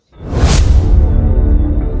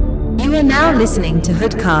are now listening to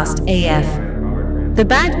Hoodcast AF, the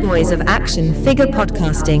bad boys of action figure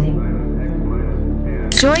podcasting.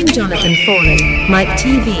 Join Jonathan Fallen, Mike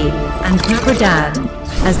TV, and Cobra Dad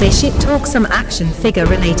as they shit talk some action figure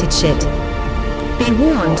related shit. Be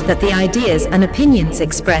warned that the ideas and opinions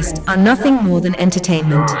expressed are nothing more than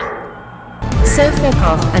entertainment. So fuck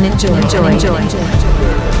off and enjoy.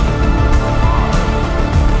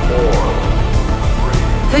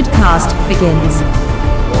 Hoodcast begins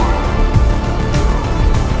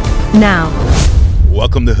now.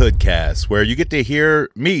 Welcome to Hoodcast, where you get to hear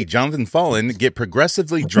me, Jonathan Fallen, get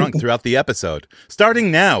progressively drunk throughout the episode. Starting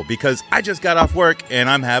now, because I just got off work and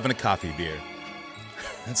I'm having a coffee beer.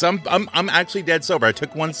 And so I'm actually dead sober. I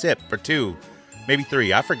took one sip or two, maybe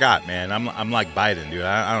three. I forgot, man. I'm like Biden, dude.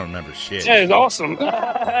 I don't remember shit. Yeah, it's awesome.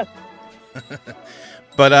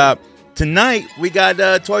 But tonight we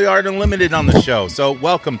got Toy Art Unlimited on the show. So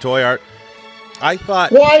welcome, Toy Art. I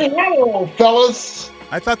thought. Why, hello, fellas.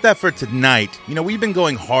 I thought that for tonight, you know, we've been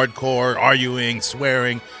going hardcore, arguing,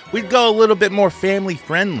 swearing. We'd go a little bit more family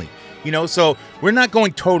friendly, you know, so we're not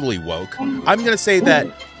going totally woke. I'm going to say that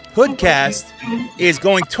Hoodcast is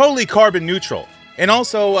going totally carbon neutral and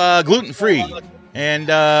also gluten free. And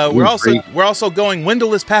we're also going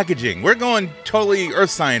windowless packaging. We're going totally earth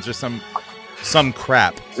science or some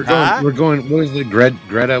crap. We're going. What is it?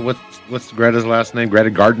 Greta. What's Greta's last name? Greta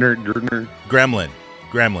Gardner. Gremlin.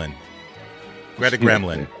 Greta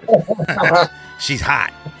Gremlin. She's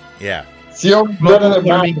hot. Yeah. Your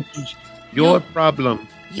problem.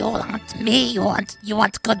 You want me? You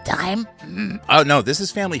want good time? Oh no, this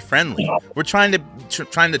is family friendly. We're trying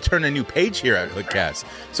to turn a new page here at Hoodcast.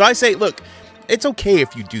 So I say, look, it's okay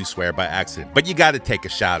if you do swear by accident, but you got to take a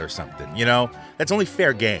shot or something. You know, that's only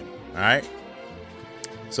fair game. All right.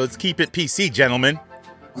 So let's keep it PC, gentlemen.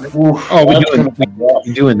 Oh, we're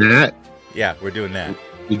doing that. Yeah, we're doing that.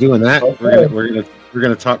 We're doing that. Okay. We're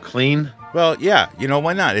gonna talk clean. Well, yeah, you know,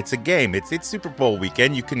 why not? It's a game. It's Super Bowl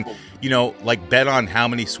weekend. You can, you know, like bet on how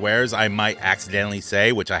many swears I might accidentally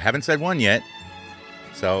say, which I haven't said one yet.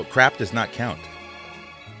 So crap does not count.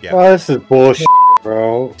 Yeah. Oh, this is bullshit,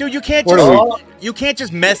 bro. Dude, you can't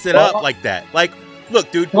just mess it up like that. Like, look,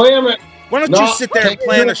 dude. Wait a minute. Why don't you sit there and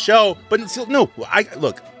plan a show? But no,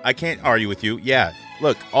 I can't argue with you. Yeah.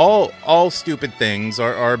 Look, all stupid things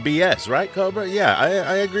are BS, right, Cobra? Yeah,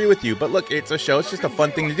 I agree with you. But look, it's a show. It's just a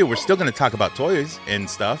fun thing to do. We're still going to talk about toys and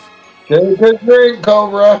stuff. Take a drink,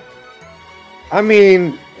 Cobra. I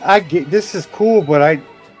mean, this is cool, but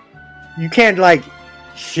you can't like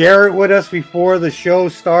share it with us before the show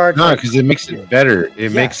starts. No, because it makes it better.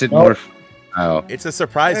 It makes it more. Oh. It's a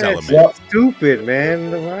surprise element. It's stupid,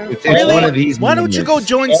 man. It's one of these. Why don't you go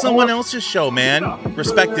join someone else's show, man?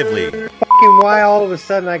 Respectively. Fucking why all of a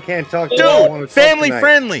sudden I can't talk to you? Dude, family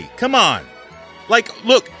friendly. Come on. Like,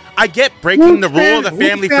 look, I get breaking the rule of the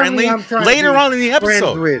family friendly later on in the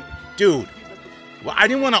episode. Dude, well, I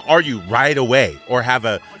didn't want to argue right away or have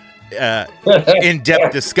a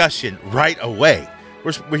in-depth discussion right away.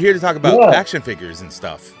 We're here to talk about action figures and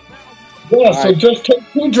stuff. Yeah, so just take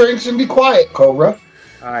 2 drinks and be quiet, Cobra.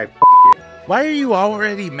 All right, it. Why are you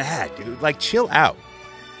already mad, dude? Like, chill out.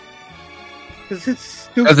 Because it's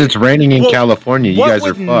stupid. Because it's raining in California. You guys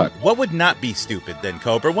are fucked. What would not be stupid then,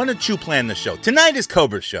 Cobra? Why don't you plan the show? Tonight is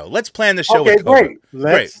Cobra's show. Let's plan the show with Cobra. Great.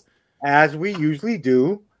 Let's, as we usually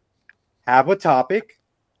do, have a topic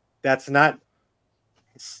that's not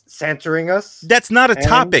censoring us. That's not a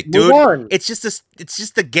topic, dude. It's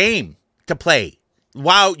just a game to play.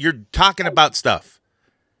 While you're talking about stuff.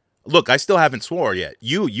 Look, I still haven't swore yet.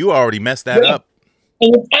 You already messed that up.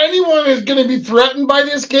 And if anyone is going to be threatened by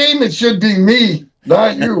this game, it should be me,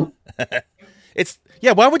 not you.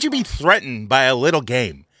 Why would you be threatened by a little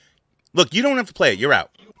game? Look, you don't have to play it. You're out.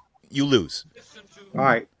 You lose. All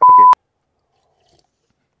right, fuck it.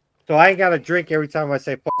 So I ain't got to drink every time I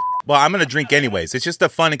say fuck. Well, I'm going to drink anyways. It's just a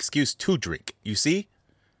fun excuse to drink. You see?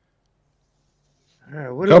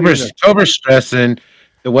 Cobra's stressing.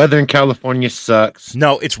 The weather in California sucks.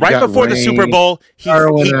 No, it's right before the Super Bowl. He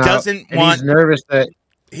doesn't want. He's nervous that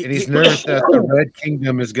the Red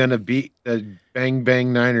Kingdom is going to beat the Bang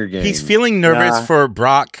Bang Niner game. He's feeling nervous for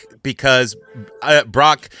Brock because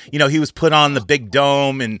Brock, you know, he was put on the big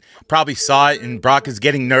dome and probably saw it, and Brock is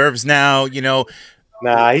getting nerves now. You know,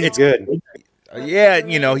 he's good. Yeah,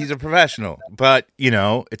 you know, he's a professional, but you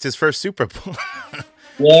know, it's his first Super Bowl.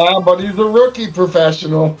 Yeah, but he's a rookie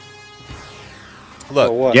professional.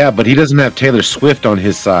 Look, yeah, but he doesn't have Taylor Swift on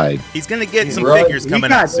his side. He's going to get some figures coming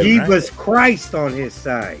out soon. He got Jesus Christ on his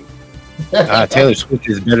side. Taylor Swift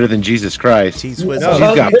is better than Jesus Christ. She's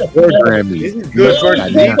got 4 Grammys. This is good for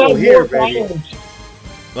people here, baby.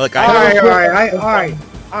 Look, all right.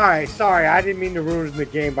 All right, sorry, I didn't mean to ruin the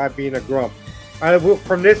game by being a grump. All right,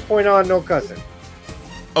 from this point on, no cussing.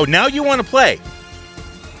 Oh, now you want to play?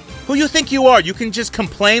 Who you think you are? You can just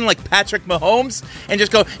complain like Patrick Mahomes and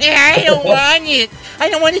just go, I don't want it. I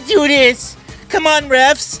don't want to do this. Come on,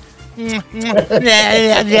 refs.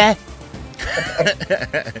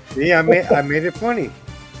 See, I made it funny.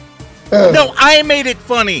 No, I made it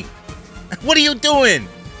funny. What are you doing?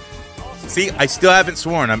 See, I still haven't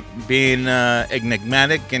sworn. I'm being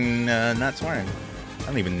enigmatic and not swearing. I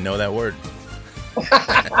don't even know that word.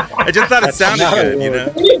 I just thought it sounded good, you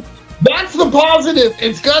know? That's the positive.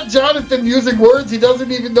 It's got Jonathan using words he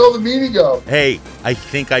doesn't even know the meaning of. Hey, I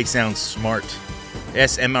think I sound smart.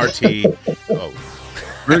 SMRT. Oh.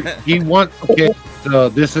 He wants. Okay, so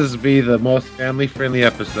this is be the most family-friendly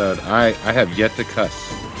episode. I have yet to cuss,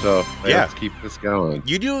 so let's keep this going.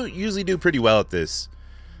 You usually do pretty well at this.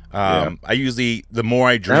 I usually, the more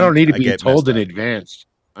I drink, I don't need to be get told in messed up. advance.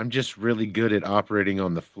 I'm just really good at operating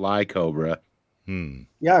on the fly, Cobra.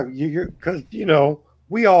 Yeah, you're because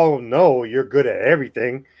we all know you're good at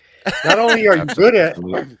everything. Not only are you good at,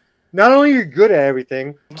 not only you're good at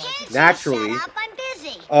everything, naturally. Shut up, I'm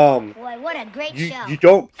busy. Boy, what a great show. You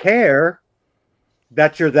don't care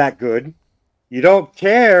that you're that good. You don't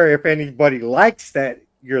care if anybody likes that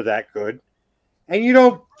you're that good, and you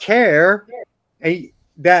don't care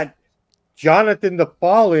that Jonathan the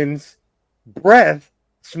Fallen's breath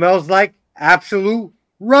smells like absolute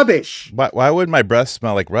rubbish. Why would my breath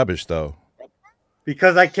smell like rubbish, though?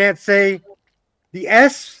 Because I can't say the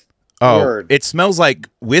S word. It smells like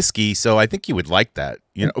whiskey, so I think you would like that.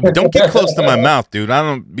 You know, don't get close to my mouth, dude. I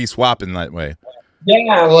don't be swapping that way.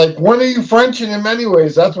 Yeah, like, when are you Frenching him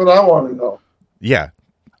anyways? That's what I want to know. Yeah.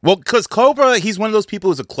 Well, because Cobra, he's one of those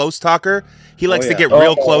people who's a close talker. He likes to get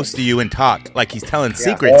real close to you and talk. Like he's telling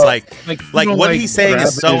secrets. Like what he's saying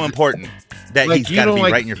is so important that he's got to be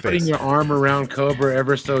right in your face. Putting your arm around Cobra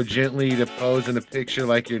ever so gently to pose in a picture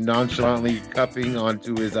like you're nonchalantly cupping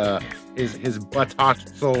onto his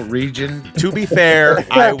buttocks region. To be fair,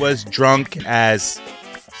 I was drunk as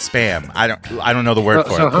spam. I don't know the word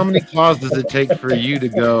for it. So how many claws does it take for you to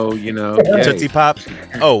go, Tootsie Pop?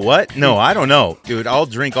 Oh, what? No, I don't know. Dude, I'll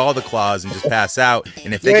drink all the claws and just pass out.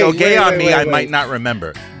 And if they go gay on me, I might not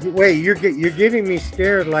remember. Wait, you're getting me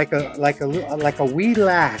scared like a wee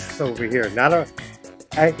lass over here.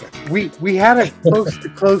 We had a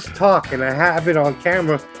close talk, and I have it on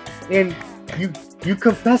camera, and you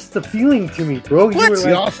confessed the feeling to me, bro. What?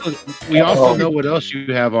 We also know what else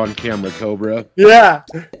you have on camera, Cobra. Yeah,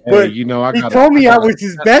 but he told me I was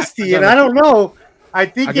his bestie, and I don't know. I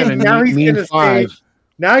think now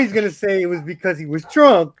he's gonna say it was because he was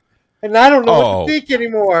drunk, and I don't know what to think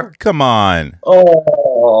anymore. Come on.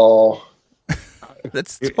 Oh,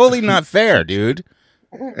 that's totally not fair, dude.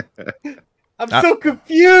 I'm so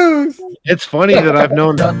confused. It's funny that I've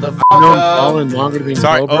known Fallen longer than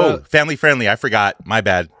Sorry. Cobra. Oh, family friendly. I forgot. My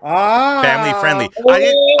bad. Family friendly.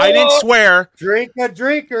 I didn't swear. Drink a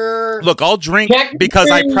drinker. Look, I'll drink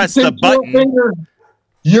because I pressed the button.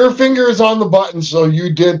 Your finger is on the button, so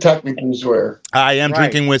you did technically swear. I am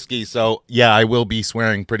drinking whiskey, so yeah, I will be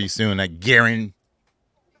swearing pretty soon. I guarantee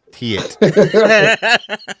it.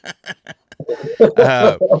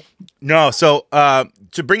 No, so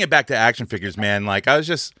to bring it back to action figures, man, like I was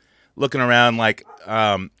just looking around, like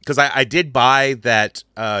because I did buy that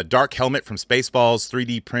dark helmet from Spaceballs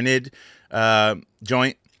 3D printed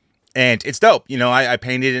joint, and it's dope. You know, I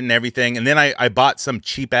painted it and everything, and then I bought some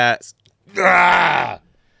cheap ass.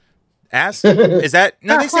 Ass? Is that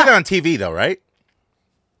no? They say that on TV though, right?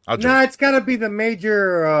 No, it's got to be the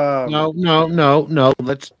major. No.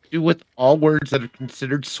 Let's do with all words that are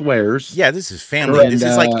considered swears. Yeah, this is family. This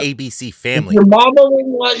is like ABC Family. Your mama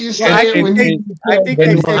wouldn't let you say it. I think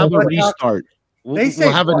they say have a restart. They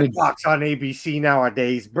say box on ABC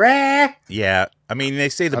nowadays, bruh. Yeah, I mean they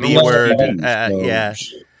say the B word. Yeah,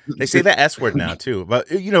 they say the S word now too.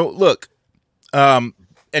 But look.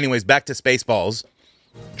 Anyways, back to Spaceballs.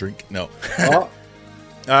 Drink no.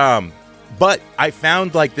 But I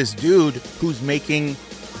found like this dude who's making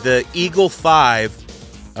the Eagle 5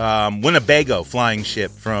 Winnebago flying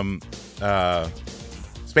ship from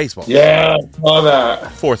Spaceballs. Yeah, saw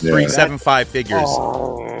that. For 375 figures.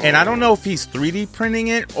 And I don't know if he's 3D printing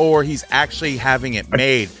it or he's actually having it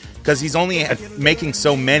made because he's only making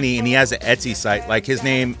so many and he has an Etsy site. Like his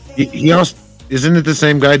name. He also, isn't it the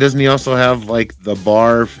same guy? Doesn't he also have like the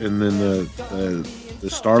Barf and then the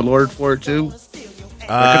Star-Lord for it too?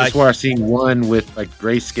 I could have swore I seen one with like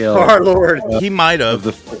grayscale. Star-Lord. He might have.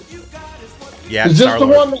 Yeah, Is this the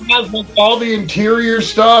Star-Lord. one that has like all the interior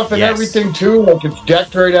stuff and Yes. everything too? Like it's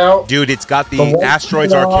decked right out. Dude, it's got the The white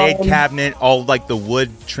Asteroids brown. arcade cabinet, all like the wood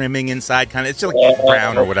trimming inside, kind of. It's just like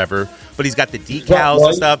brown or whatever. But he's got the decals white?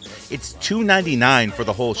 and stuff. It's $299 for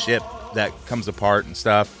the whole ship that comes apart and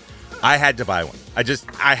stuff. I had to buy one.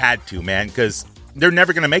 I had to, man, because they're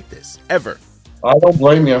never gonna make this ever. I don't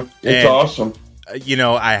blame you. It's And- awesome. You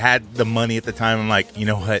know, I had the money at the time. I'm like, you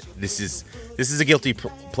know what? This is a guilty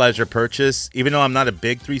pleasure purchase. Even though I'm not a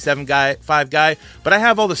big 375 guy, but I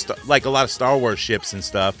have all the like a lot of Star Wars ships and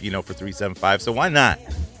stuff, you know, for 375. So why not?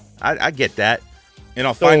 I get that, and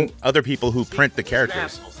I'll find other people who print the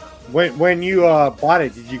characters. When you bought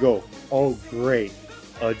it, did you go, "Oh, great,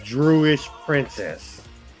 a Druish princess"?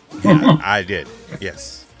 Yeah, I did.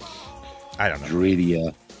 Yes. I don't know.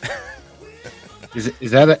 Druidia.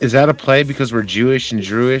 Is that a play because we're Jewish and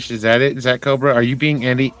Druish? Is that it? Is that Cobra? Are you being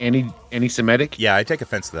anti-Semitic? Yeah, I take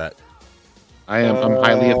offense to that. I'm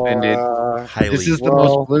highly offended. Highly. This is the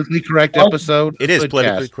most politically correct episode. It is podcast.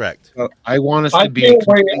 politically correct. So I want us I to be. can't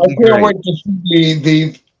wait. I completely can't great. wait to see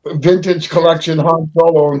the vintage collection Han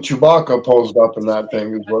Solo and Chewbacca posed up in that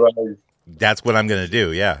thing. Is what I. That's what I'm gonna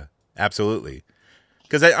do. Yeah, absolutely.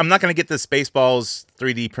 Because I'm not gonna get the Spaceballs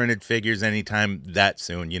 3D printed figures anytime that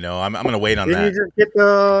soon. You know, I'm gonna wait on Didn't that. you just get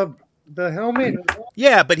the helmet?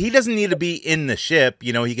 Yeah, but he doesn't need to be in the ship.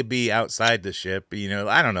 You know, he could be outside the ship. You know,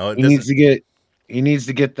 I don't know. It He needs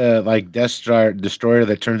to get the like Death Star destroyer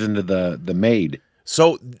that turns into the maid.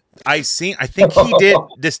 So I think he did.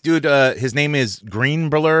 This dude, his name is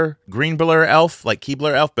Greenbler Elf, like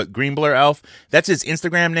Keebler Elf, but Greenbler Elf. That's his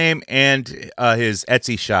Instagram name and his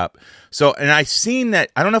Etsy shop. So, and I seen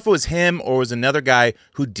that. I don't know if it was him or it was another guy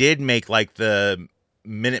who did make like the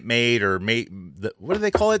Minute Maid or what do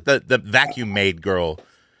they call it? The vacuum maid girl.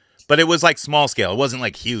 But it was like small scale. It wasn't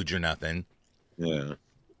like huge or nothing. Yeah.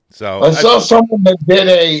 So I saw someone that did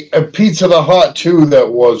a Pizza the Hut too.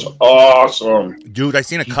 That was awesome. dude, I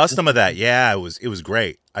seen a custom of that. Yeah, it was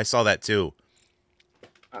great. I saw that too.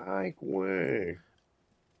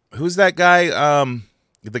 Who's that guy?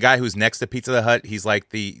 The guy who's next to Pizza the Hut. He's like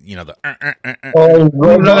the. Oh,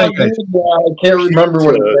 I can't remember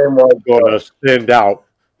what his name was. Gonna send out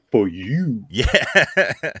for you. Yeah,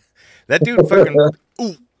 that dude fucking.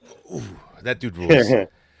 Ooh, that dude rules. All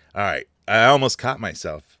right, I almost caught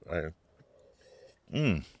myself.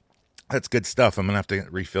 That's good stuff. I'm gonna have to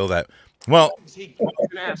refill that. Well,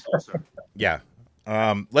 yeah.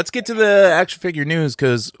 Let's get to the action figure news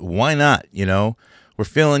because why not? You know, we're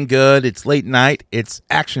feeling good. It's late night. It's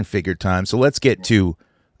action figure time. So let's get to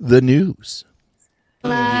the news.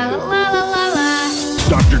 Dr.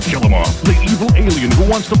 Killamoff, the evil alien who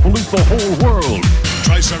wants to pollute the whole world.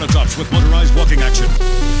 Triceratops with motorized walking action.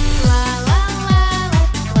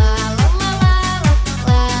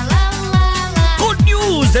 Good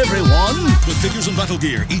news, everyone! With figures and battle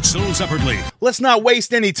gear, each sold separately. Let's not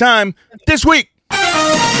waste any time this week in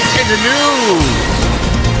the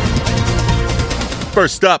news.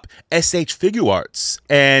 First up, SH Figure Arts,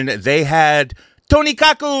 and they had Tony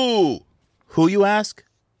Kaku. Who, you ask?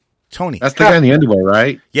 Tony. That's the guy in the underwear,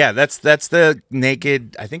 right? Yeah, that's the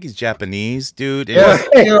naked. I think he's Japanese dude. And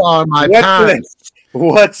Yeah, here are my pants.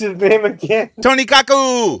 What's his name again? Tony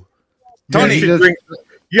Kaku. Tony.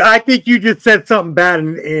 Yeah, I think you just said something bad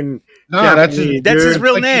in No, Japanese, that's his dude.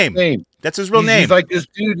 real like name. That's his real name. He's like this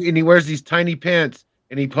dude, and he wears these tiny pants,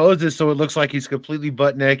 and he poses so it looks like he's completely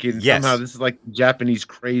butt naked. And Yes. somehow this is like Japanese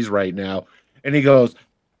craze right now. And he goes,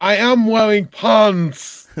 "I am wearing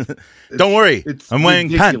pants." Don't worry, it's I'm wearing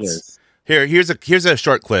ridiculous. pants. Here's a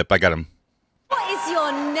short clip. I got him. What is your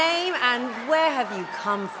name and where have you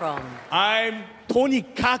come from? I'm Tony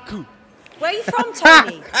Kaku. Where are you from,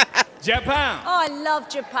 Tony? Japan. Oh, I love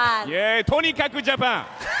Japan. Yeah, Tony Kaku Japan.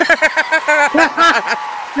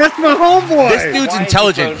 That's my homeboy. This dude's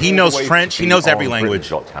intelligent. He knows French. He knows every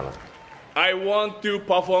language. I want to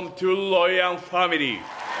perform to Loyal Family.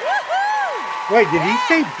 Wait, did he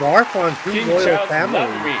say barf on Two King Royal Charles Family?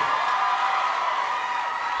 love me.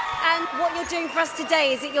 And what you're doing for us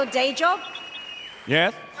today, is it your day job?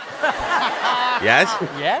 Yes. Yes.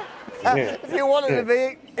 Yeah? If you want it to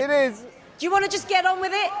be, it is. Do you want to just get on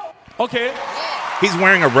with it? Okay. He's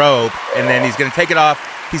wearing a robe, and then he's gonna take it off.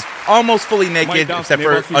 He's almost fully naked dance except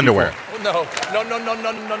never for seen underwear. No.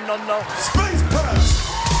 Space Pass!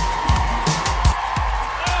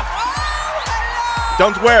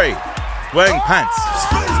 Don't worry, wearing pants.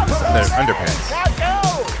 They're underpants.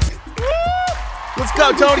 Let's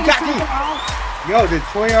go, Tony Kaku. Yo, did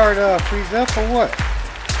Toy Art freeze up or what?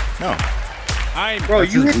 No. Bro,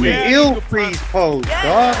 you hit the ill freeze pose,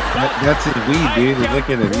 dog. That's his weed, dude. Look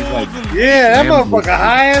at him. He's like, Yeah, that Damn, motherfucker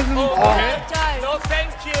high as a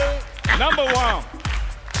Number 1.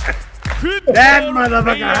 That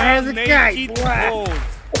motherfucker has a kite.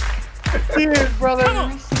 Cheers, brother.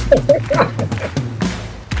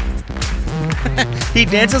 He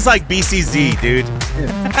dances like BCZ, dude.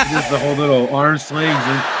 Just the whole little arm swings.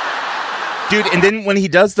 Dude, and then when he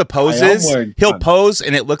does the poses, he'll pose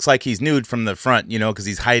and it looks like he's nude from the front, because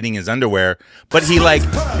he's hiding his underwear. But he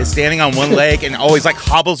is standing on one leg and always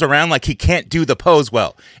hobbles around like he can't do the pose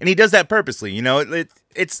well. And he does that purposely,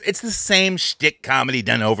 It's the same shtick comedy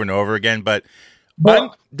done over and over again, but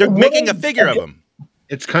they're making a figure of him.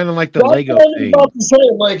 It's kind of like the Lego thing. About to say,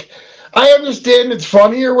 I understand it's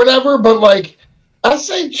funny or whatever, but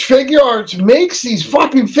SH Figure Arts makes these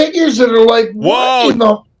fucking figures that are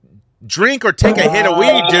whoa, drink or take a hit of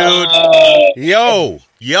weed, dude.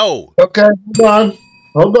 Yo. Okay,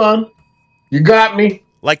 hold on. You got me.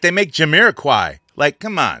 They make Jamiroquai.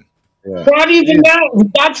 Come on. Yeah. Not even that.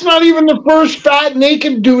 That's not even the first fat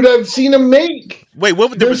naked dude I've seen him make. Wait,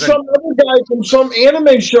 what? There's some other guy from some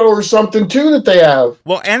anime show or something too that they have.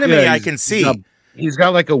 Well, anime I can see. He's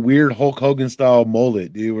got a weird Hulk Hogan style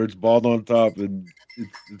mullet, dude, where it's bald on top and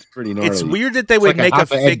it's pretty gnarly. It's weird that they would make a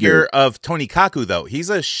figure of Tony Kaku though. He's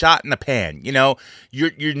a shot in the pan.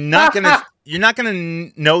 You're not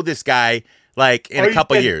gonna know this guy in a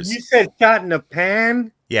couple years. You said shot in the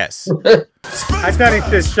pan? Yes. I thought he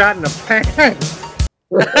said shot in the pan.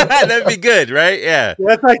 That'd be good, right? Yeah.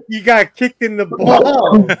 That's like you got kicked in the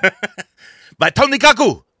ball. By Tony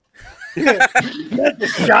Kaku.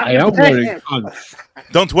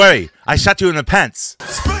 Don't worry. I shot you in the pants.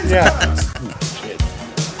 Yeah.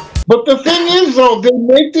 But the thing is, though, they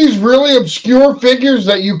make these really obscure figures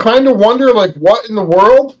that you kind of wonder, what in the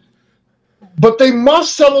world? But they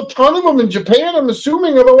must sell a ton of them in Japan, I'm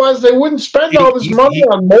assuming. Otherwise, they wouldn't spend all this money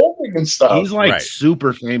on molding and stuff. He's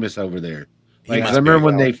super famous over there. I remember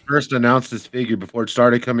when they first announced this figure before it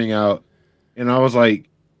started coming out, and I was like,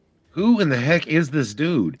 "Who in the heck is this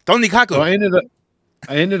dude?" Tony Kaku. So I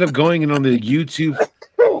ended up going in on the YouTube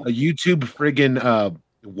friggin'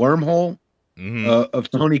 wormhole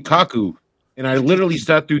of Tony Kaku. And I literally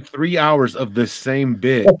sat through 3 hours of the same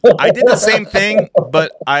bit. I did the same thing,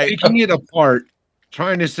 but picking it apart,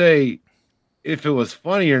 trying to say if it was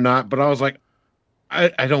funny or not. But I was like,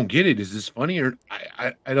 I don't get it. Is this funny or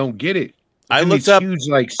I don't get it? I looked up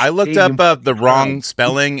the wrong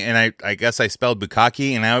spelling, and I guess I spelled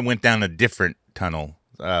Bukkake, and I went down a different tunnel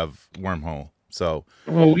of wormhole. So,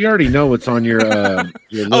 well, we already know what's on your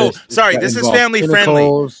list. Sorry, this is family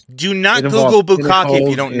friendly. Do not Google Bukkake if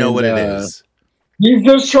you don't know what it is. He's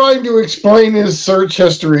just trying to explain his search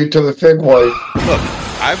history to the fig wife. Look,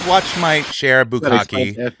 I've watched my share of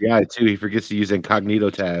Bukkake. FBI too. He forgets to use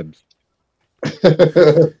incognito tabs.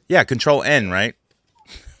 Yeah, Control N, right?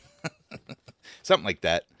 Something like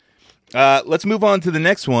that. Let's move on to the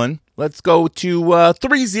next one. Let's go to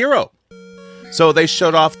 3-0. So they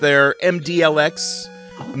showed off their MDLX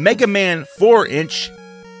Mega Man 4-inch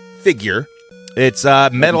figure. It's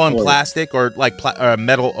metal and plastic, or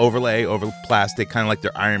metal overlay over plastic, kind of like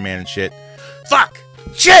their Iron Man and shit. Fuck!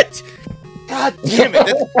 Shit! God damn it!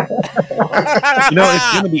 It's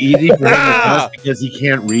going to be easy for him to cuss because he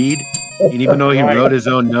can't read. And even though he wrote his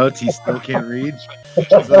own notes, he still can't read.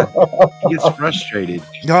 So he gets frustrated.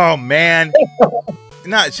 Oh, man.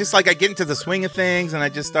 No, it's just I get into the swing of things and I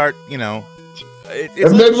just start, and then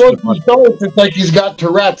once he starts, it's like he's got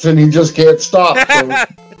Tourette's and he just can't stop. So.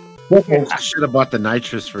 I should have bought the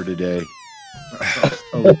nitrous for today.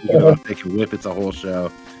 They can whip. It's a whole show.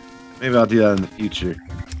 Maybe I'll do that in the future.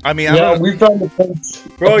 I mean, we found the place.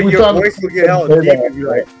 Bro, your voice will get hella deep and be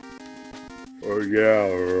like, oh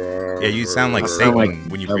yeah. Yeah, you sound like Satan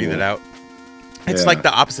when you breathe it out. It's like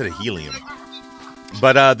the opposite of helium.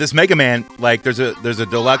 But this Mega Man, there's a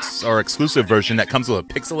deluxe or exclusive version that comes with a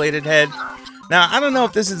pixelated head. Now, I don't know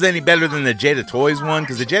if this is any better than the Jada Toys one,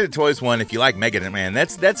 because the Jada Toys one, if you like Mega Man,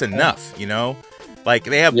 that's enough, They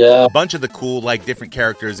have a bunch of the cool, different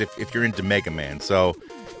characters if you're into Mega Man. So,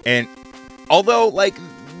 and although,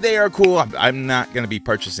 they are cool, I'm not going to be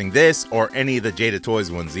purchasing this or any of the Jada Toys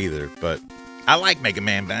ones either. But I like Mega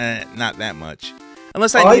Man, but not that much.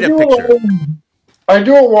 Unless I need a picture. I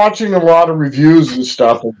do watching a lot of reviews and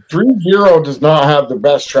stuff, and 3-0 does not have the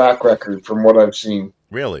best track record from what I've seen.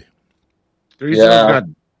 Really? 3-0's got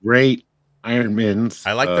great Iron Mans.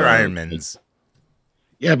 I like their Iron Mans.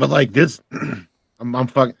 Yeah, but this, I'm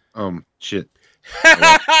fucking shit.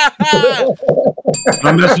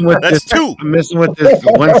 I'm messing with this. Two. I'm messing with this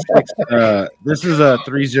 1/6. This is a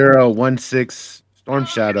 3-0-1/6 Storm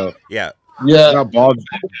Shadow. Yeah. Yeah. Got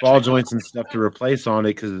ball joints and stuff to replace on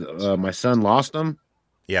it because my son lost them.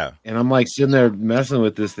 Yeah. And I'm like sitting there messing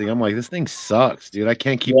with this thing. I'm like, this thing sucks, dude. I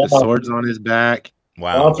can't keep the swords on his back.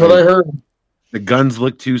 Wow. That's what I heard. The guns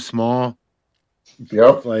look too small.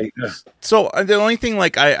 Yep. Like, so the only thing,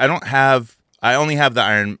 like, I only have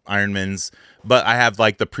the Ironmans, but I have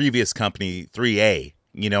like the previous company 3A,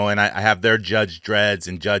 you know, and I have their Judge Dreads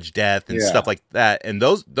and Judge Death and stuff like that. And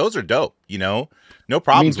those are dope, you know, no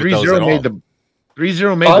problems with those at all.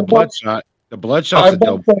 3-0 made the Bloodshot. The Bloodshot's a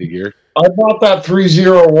dope figure. I bought that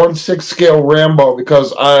 3016 scale Rambo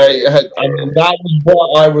because that was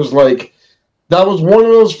what I was like. That was one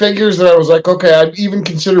of those figures that I was like, okay, I'd even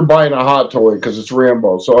consider buying a hot toy because it's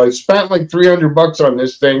Rambo. So I spent like $300 on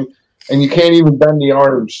this thing, and you can't even bend the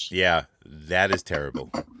arms. Yeah, that is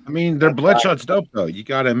terrible. I mean, their Bloodshot's dope though. You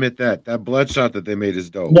got to admit that Bloodshot that they made is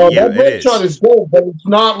dope. No, that Bloodshot is dope, but it's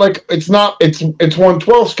not like it's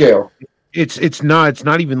 112 scale. It's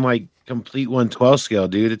not even like complete 112 scale,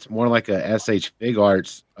 dude. It's more like a SH Fig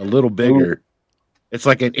Arts, a little bigger. Ooh. It's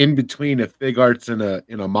like an in between a Fig Arts and a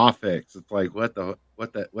Mafex. It's like what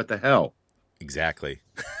the hell? Exactly.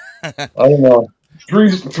 I don't know.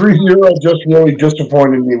 3-0 just really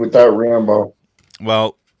disappointed me with that Rambo.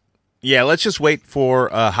 Well, yeah, let's just wait for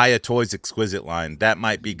Hiya Toys Exquisite line. That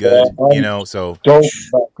might be good, you know. So don't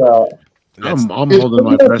back out. I'm holding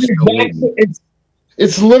my breath.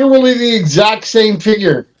 It's literally the exact same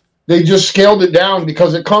figure. They just scaled it down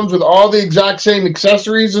because it comes with all the exact same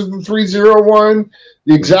accessories as the 301,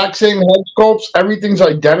 the exact same head sculpts. Everything's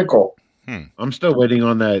identical. I'm still waiting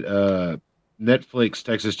on that Netflix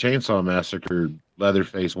Texas Chainsaw Massacre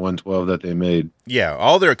Leatherface 112 that they made. Yeah,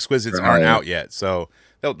 all their Exquisites aren't out yet, so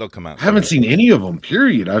they'll come out. I haven't seen any of them,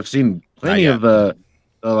 period. I've seen plenty of the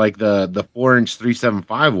 4-inch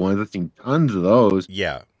 375 ones. I've seen tons of those.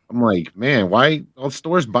 Yeah. I'm like, man, why all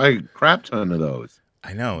stores buy a crap ton of those?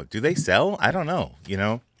 I know. Do they sell? I don't know. You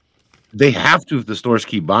know, they have to if the stores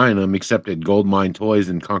keep buying them, except at Gold Mine Toys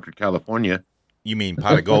in Concord, California. You mean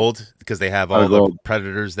Pot of Gold because they have all the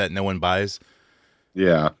Predators that no one buys?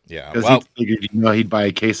 Yeah, yeah. Because he figured, he'd buy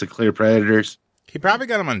a case of clear Predators. He probably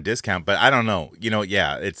got them on discount, but I don't know. You know,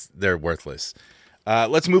 yeah, they're worthless.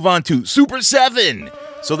 Let's move on to Super 7.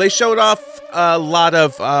 So they showed off a lot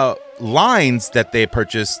of lines that they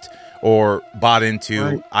purchased or bought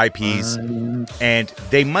into, IPs, and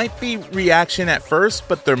they might be Reaction at first,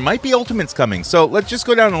 but there might be Ultimates coming. So let's just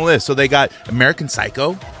go down the list. So they got American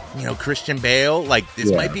Psycho, you know, Christian Bale. Like,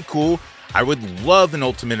 this might be cool. I would love an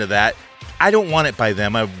Ultimate of that. I don't want it by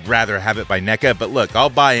them. I'd rather have it by NECA. But look, I'll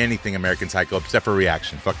buy anything American Psycho except for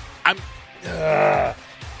Reaction. Fuck.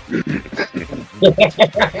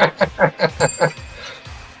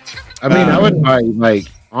 I mean, I would buy, like,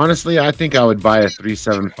 honestly, I think I would buy a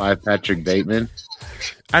 375 Patrick Bateman.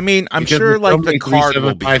 I mean, I'm sure like the card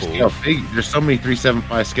will be cool. There's so many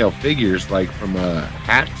 375 scale figures, like from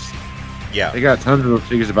hats. Yeah, they got tons of those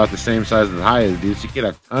figures about the same size as the highest, dude. So you could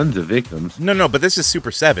have tons of victims. No, but this is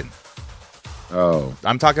Super 7. Oh,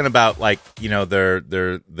 I'm talking about like, you know, their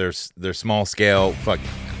small scale. Fuck.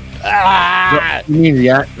 You mean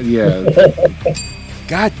yeah.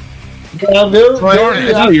 God. Yeah,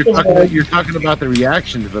 you're talking about the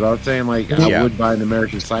reactions, but I was saying like I would buy an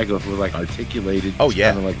American Psycho if it was like articulated. Oh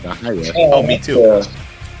yeah, kind of like the Hiya. Oh, me too.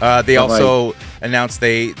 They also announced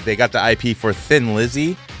they got the IP for Thin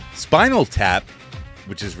Lizzy, Spinal Tap,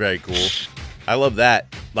 which is very cool. I love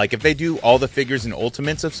that. Like if they do all the figures and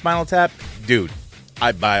Ultimates of Spinal Tap, dude,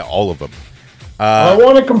 I'd buy all of them. I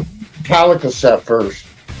want to complete the Calica set first.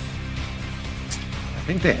 I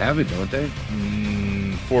think they have it, don't they?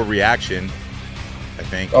 For Reaction, I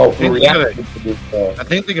think. Oh, for Reaction. I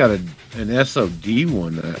think they got an SOD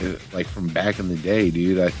one, like from back in the day,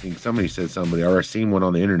 dude. I think somebody said somebody, or I've seen one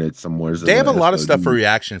on the internet somewhere. They have a lot of stuff for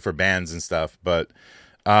Reaction for bands and stuff, but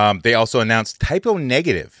they also announced Typo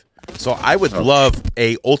Negative. So I would love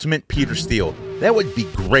a Ultimate Peter Steele. That would be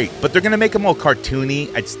great, but they're gonna make them all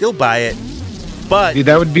cartoony. I'd still buy it, but dude,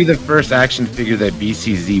 that would be the first action figure that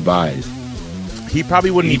BCZ buys. He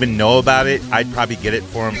probably wouldn't even know about it. I'd probably get it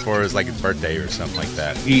for him for his like his birthday or something like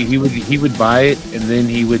that. He would buy it and then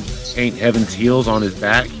he would paint Heaven's Heels on his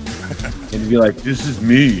back and be like, "This is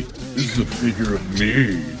me. This is a figure of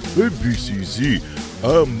me. Hey BCZ,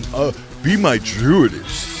 be my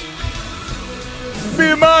Judas.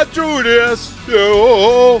 Be my Judas.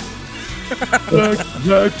 Oh.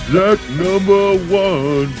 Zack number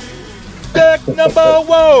one. Zack number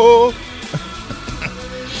one."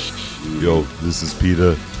 Yo, this is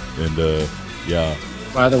Peter, and yeah.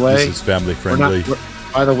 By the way, this is family friendly.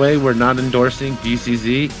 By the way, we're not endorsing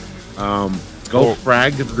BCZ. Go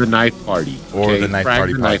frag the Knife Party or the Knife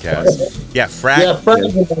Party podcast. Yeah, frag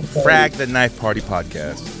the Knife Party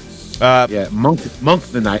podcast. Monk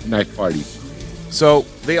the knife party. So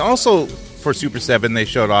they also, for Super 7, they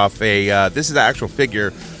showed off this is the actual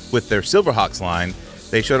figure with their Silverhawks line.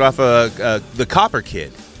 They showed off the Copper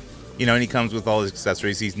Kid. You know, and he comes with all his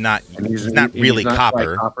accessories. He's not really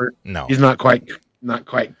copper. No, he's not quite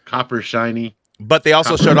copper shiny. But they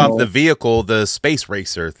also showed off the vehicle, the Space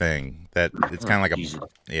Racer thing. That it's kind of like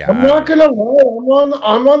a I'm not gonna lie.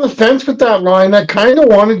 I'm on the fence with that line. I kind of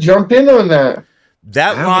want to jump in on that.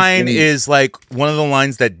 That line is like one of the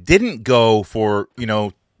lines that didn't go for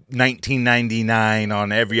 $19.99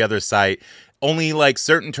 on every other site. Only like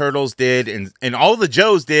certain turtles did, and all the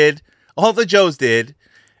Joes did. All the Joes did.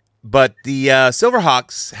 But the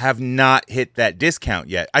Silverhawks have not hit that discount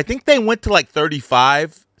yet. I think they went to like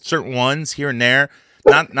 35 certain ones here and there,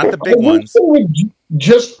 not the big ones.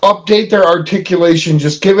 Just update their articulation.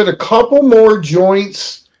 Just give it a couple more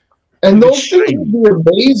joints, and those things would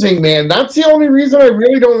be amazing, man. That's the only reason I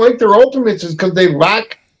really don't like their Ultimates is because they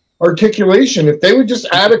lack articulation. If they would just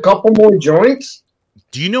add a couple more joints.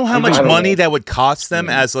 Do you know how much money that would cost them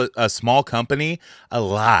as a small company? A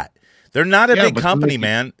lot. They're not a big company,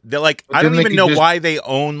 man. They're like, I don't even know why they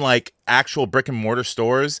own like actual brick and mortar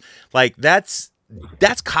stores. Like that's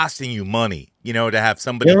costing you money, to have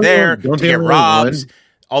somebody there to get robbed.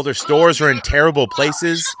 All their stores are in terrible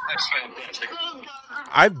places.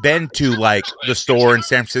 I've been to like the store in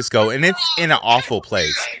San Francisco, and it's in an awful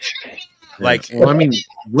place. Like, well, I mean,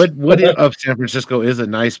 what of San Francisco is a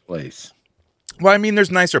nice place? Well, I mean, there's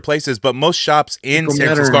nicer places, but most shops in San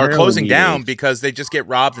Francisco are closing down because they just get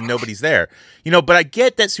robbed and nobody's there. But I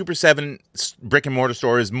get that Super 7 brick and mortar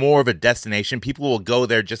store is more of a destination. People will go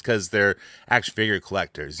there just because they're action figure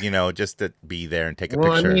collectors, just to be there and take a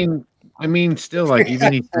picture. I mean, still, like,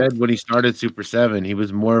 even he said when he started Super 7, he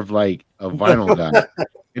was more of like a vinyl guy.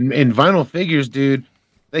 And vinyl figures, dude,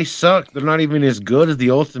 they suck. They're not even as good as the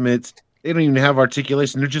Ultimates. They don't even have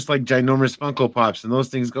articulation. They're just like ginormous Funko Pops, and those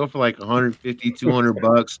things go for like $150,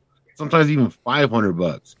 $200, sometimes even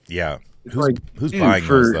 $500. Yeah, who's buying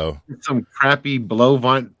those though? Some crappy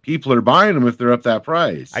blow-vine. People are buying them if they're up that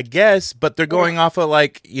price, I guess. But they're going off of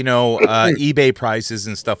like eBay prices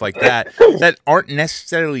and stuff like that that aren't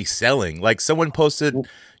necessarily selling. Like someone posted,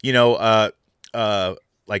 like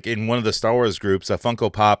in one of the Star Wars groups, a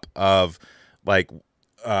Funko Pop of like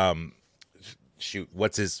shoot,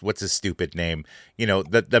 what's his stupid name?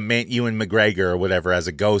 The man Ewan McGregor or whatever as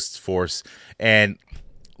a Ghost Force, and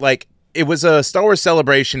like it was a Star Wars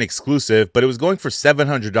Celebration exclusive, but it was going for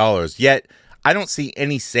 $700. Yet I don't see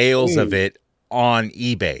any sales of it on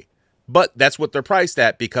eBay. But that's what they're priced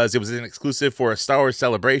at because it was an exclusive for a Star Wars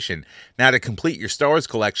Celebration. Now to complete your Star Wars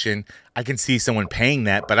collection, I can see someone paying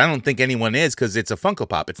that, but I don't think anyone is because it's a Funko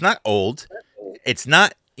Pop. It's not old. It's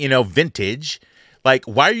not vintage. Like,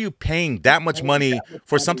 why are you paying that much money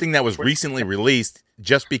for something that was recently released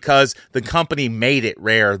just because the company made it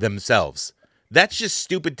rare themselves? That's just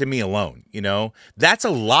stupid to me alone, That's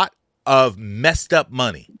a lot of messed up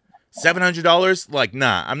money. $700? Like,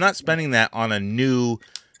 nah, I'm not spending that on a new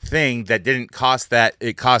thing that didn't cost that.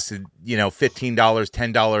 It costed, $15,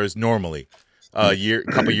 $10 normally a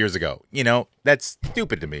couple years ago. That's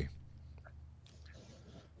stupid to me.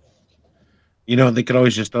 They could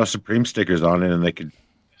always just throw Supreme stickers on it and they could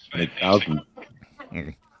make thousands.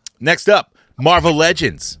 Next up, Marvel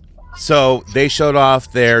Legends. So they showed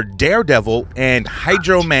off their Daredevil and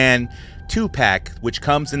Hydro Man 2-pack, which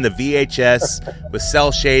comes in the VHS with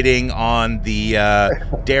cell shading on the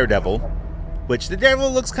Daredevil, which the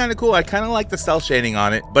Daredevil looks kind of cool. I kind of like the cell shading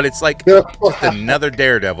on it, but it's like just another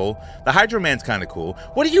Daredevil. The Hydro Man's kind of cool.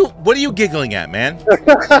 What are you giggling at, man?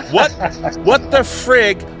 What the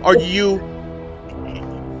frig are you?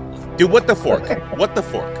 Dude, what the fork? What the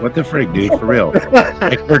fork? What the frig, dude? For real.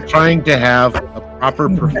 Like we're trying to have a proper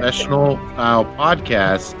professional style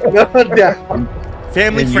podcast.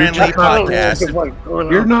 Family-friendly podcast.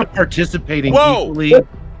 You're not participating equally.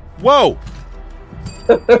 Whoa.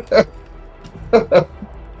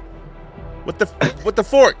 What the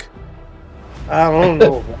fork? I don't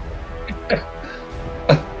know.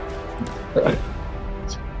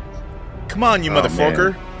 Come on, you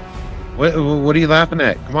motherfucker. What are you laughing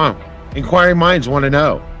at? Come on. Inquiring minds want to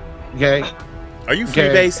know. Okay. Are you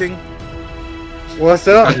freebasing? What's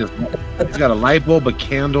up? He's got a light bulb, a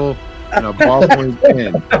candle, and a ballpoint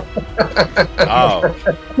pen. Oh.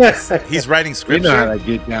 He's writing scripture. You know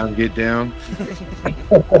how to get down.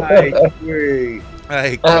 I agree.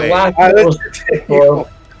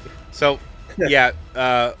 So, yeah,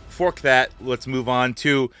 fork that. Let's move on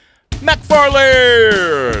to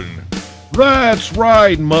McFarlane. That's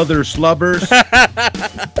right, mother slubbers.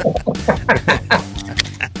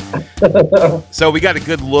 So we got a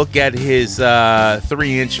good look at his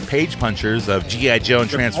 3-inch page punchers of G.I. Joe and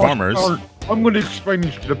Transformers. I'm going to explain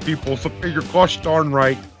this to the people, so pay your gosh darn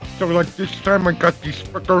right. So like this time I got these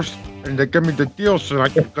stickers, and they give me the deal, so I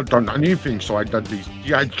can't get on anything. So I got these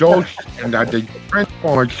G.I. Joes, and the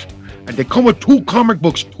Transformers, and they come with 2 comic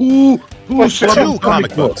books. Two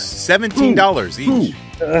comic books. $17 each.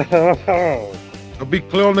 They'll be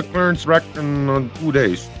clear on the clearance rack in 2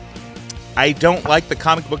 days. I don't like the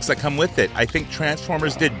comic books that come with it. I think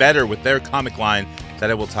Transformers did better with their comic line that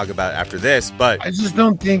I will talk about after this. But I just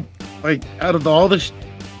don't think, like, out of all the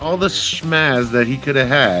schmaz that he could have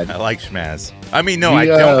had. I like schmaz. I mean, no, I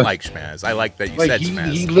don't like schmaz. I like that you said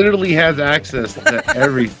schmaz. He literally has access to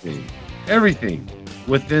everything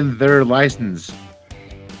within their license.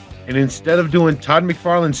 And instead of doing Todd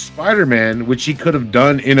McFarlane's Spider-Man, which he could have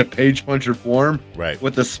done in a page puncher form, right,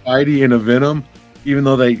 with a Spidey and a Venom, even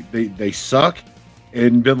though they suck,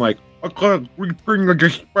 and been like, I gotta bring the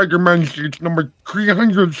Spider-Man number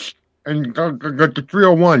 300 and got the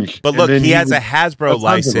 301s. But look, he has a Hasbro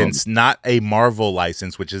license, not a Marvel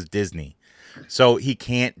license, which is Disney. So he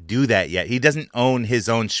can't do that yet. He doesn't own his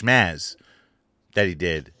own schmaz that he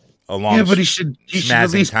did. But he should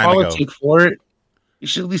at least politic for it. He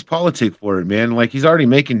should at least politic for it, man. Like, he's already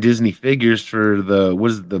making Disney figures for the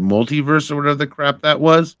multiverse or whatever the crap that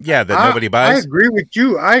was. Yeah, that nobody buys. I agree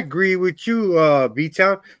with you,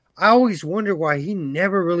 B-Town. I always wonder why he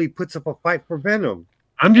never really puts up a fight for Venom.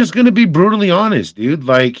 I'm just going to be brutally honest, dude.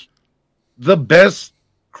 Like, the best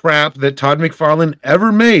crap that Todd McFarlane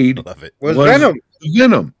ever made was Venom.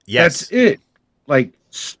 Venom. Yes. That's it. Like,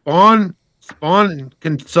 Spawn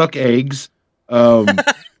can suck eggs.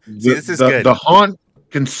 This is good. The Haunt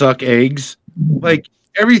can suck eggs. Like,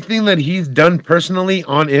 everything that he's done personally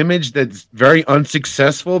on Image that's very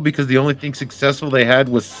unsuccessful, because the only thing successful they had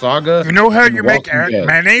was Saga. You know how you make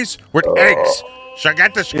mayonnaise? With eggs. So I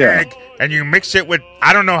got this egg, and you mix it with,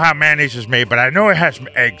 I don't know how mayonnaise is made, but I know it has some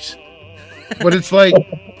eggs. But it's like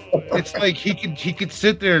he could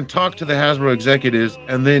sit there and talk to the Hasbro executives,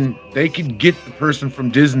 and then they could get the person from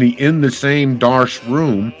Disney in the same Darsh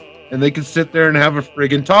room, and they could sit there and have a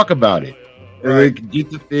friggin' talk about it. And they could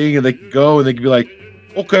get the thing, and they could go, and they could be like,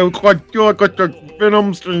 okay, I got the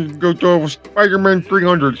Venoms and go to Spider-Man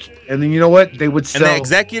 300s. And then you know what? They would sell. And the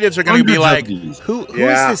executives are going to be like, who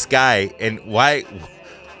is this guy, and why?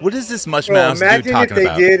 What is this mush mouse dude talking about? Imagine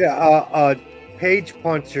if they did a page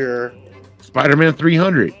puncher. Spider-Man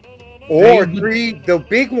 300. Or the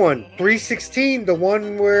big one, 316, the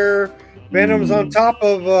one where Venom's on top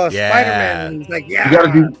of Spider-Man. He's like, you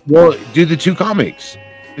gotta do the 2 comics.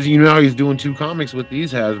 Because you know how he's doing 2 comics with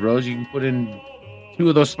these Hasbros. You can put in 2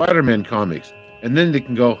 of those Spider-Man comics. And then they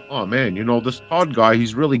can go, oh man, this Todd guy,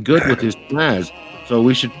 he's really good with his plans. So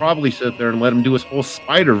we should probably sit there and let him do his whole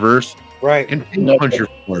Spider-Verse. Right. And puncher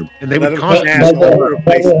form. And they let would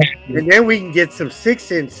constantly. And then we can get some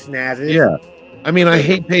 6-inch snazzes. Yeah. I mean, I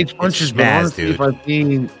hate page punches, but honestly, if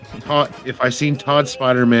I've seen Todd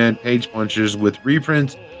Spider-Man page punches with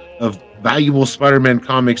reprints of valuable Spider-Man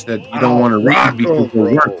comics that you don't want to read because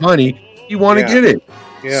they're worth money, you want to get it.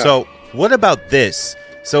 Yeah. So what about this?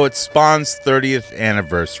 So it's Spawn's 30th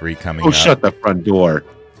anniversary coming up. Oh, shut the front door.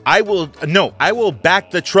 I will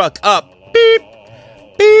back the truck up. Beep,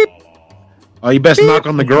 beep. Oh, you best knock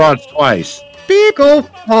on the garage twice. Beep. Go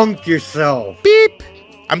funk yourself. Beep.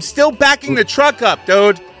 I'm still backing the truck up,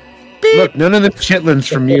 dude. Beep. Look, none of the chitlins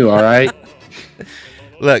from you, all right?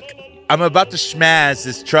 Look, I'm about to smash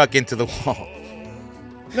this truck into the wall.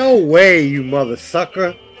 No way, you mother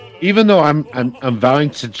sucker. Even though I'm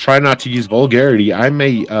vowing to try not to use vulgarity, I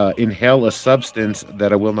may inhale a substance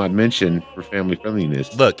that I will not mention for family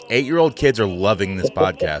friendliness. Look, 8-year-old kids are loving this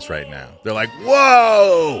podcast right now. They're like,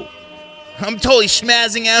 whoa! I'm totally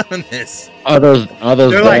schmazzing out on this. All those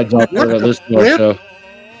dads out there that listen to our show.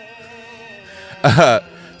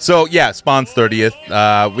 So yeah, Spawn's 30th.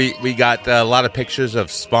 We got a lot of pictures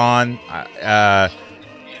of Spawn.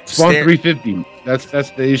 Spawn 350. That's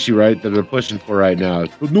the issue, right? That they're pushing for right now.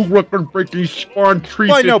 The new record-breaking Spawn 350.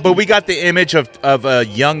 Well, I know, but we got the image of a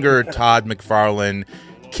younger Todd McFarlane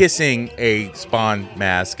kissing a Spawn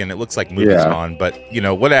mask, and it looks like movie Spawn. But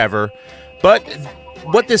whatever. But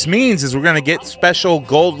what this means is we're going to get special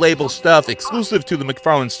gold label stuff exclusive to the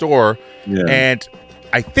McFarlane store, and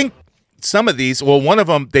I think some of these, one of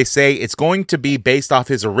them, they say it's going to be based off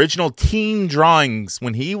his original teen drawings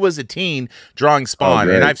when he was a teen drawing Spawn,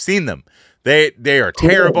 and I've seen them. They are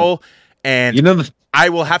terrible, and I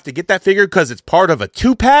will have to get that figure because it's part of a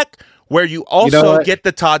 2-pack where you also get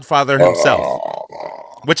the Todd Father himself,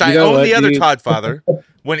 which I own the other Todd Father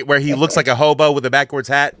where he looks like a hobo with a backwards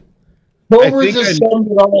hat. Cobras just summed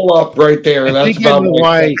it all up right there. I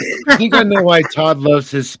think I know why Todd loves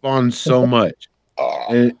his Spawn so much.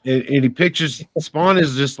 And he pictures Spawn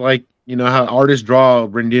is just like, you know how artists draw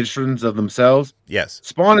renditions of themselves? Yes.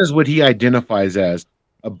 Spawn is what he identifies as.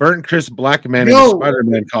 A burnt crisp black man in a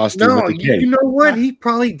Spider-Man costume with a cape. You know what? He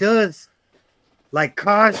probably does like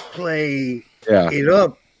cosplay it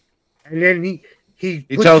up. And then he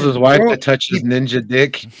tells his wife to touch his ninja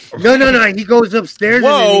dick. No. He goes upstairs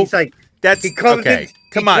and then he's like, that's he comes okay. in,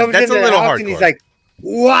 Come on, that's a little hardcore. And he's like,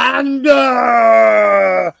 Wanda!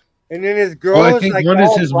 And then his girl is like all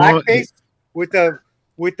blackface with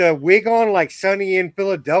the wig on like Sunny in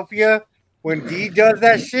Philadelphia when D does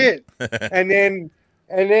that shit. and then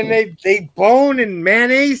they bone and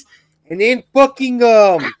mayonnaise and then fucking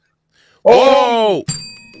Oh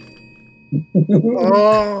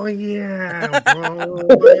yeah,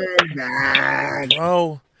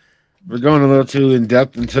 bro. We're going a little too in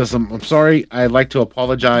depth into some. I'm sorry. I'd like to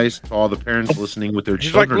apologize to all the parents listening with their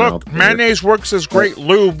children. Like, look, mayonnaise works as great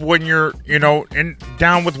lube when you're,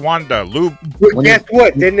 down with Wanda. Lube. Guess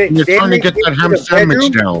what? Then you're trying to get that ham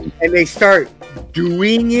sandwich down, and they start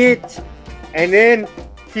doing it, and then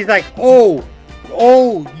she's like, "Oh,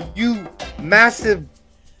 you massive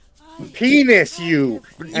penis, you!"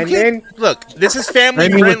 And then look, this is family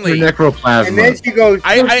friendly. Necroplasma. And then she goes,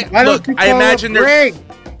 I imagine Greg.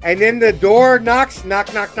 And then the door knocks, knock.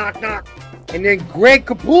 And then Greg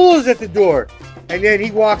Capullo's at the door. And then he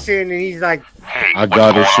walks in and he's like, "Hey, I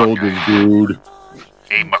got his shoulders, dude."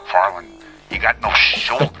 Hey, McFarlane, you got no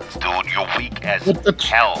shoulders, dude. You're weak as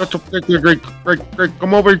hell. Great.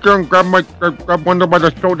 Come over here and grab Wanda by the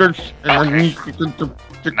shoulders. Okay.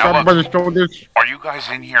 Grab by the shoulders. Are you guys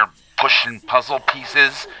in here pushing puzzle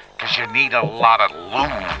pieces? Because you need a lot of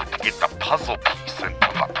lube to get the puzzle piece into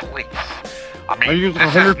the place. I mean, I use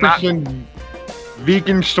this 100%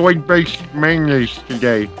 vegan soy-based mayonnaise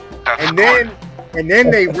today. And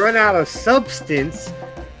then they run out of substance,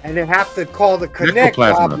 and they have to call the Connect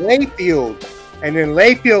Bob Layfield. And then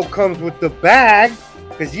Layfield comes with the bag,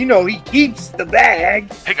 because he keeps the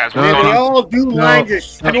bag. Hey guys, they all do lines of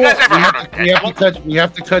shit. Have you guys ever heard of we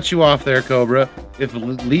have to cut you off there, Cobra. If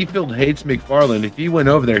Layfield hates McFarlane, if he went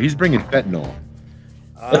over there, he's bringing fentanyl.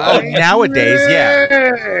 Nowadays,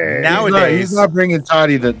 yeah. Nowadays, he's not bringing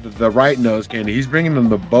Toddy the right nose candy. He's bringing him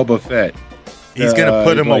the Boba Fett. He's gonna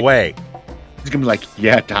put him away. He's gonna be like,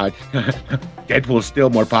 "Yeah, Todd, Deadpool's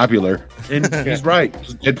still more popular," and he's right.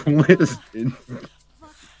 Deadpool is.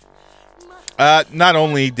 Not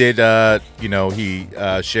only did he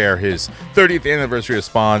share his 30th anniversary of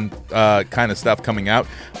Spawn kind of stuff coming out,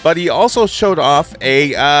 but he also showed off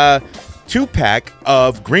a 2-pack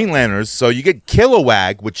of Green Lanterns. So you get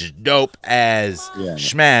Kilowag, which is dope as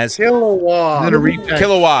schmaz.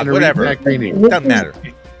 Kilowag, whatever. Doesn't matter.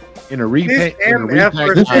 In a repack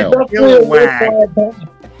style.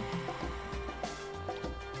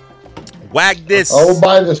 Wag this.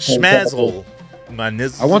 Buy this schmazzle.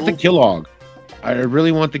 I want the Kilowog. I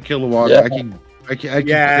really want the Kilowog. Yeah. I can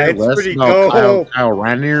it's less pretty about dope. Kyle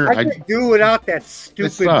Raniere. I could do without that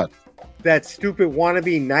stupid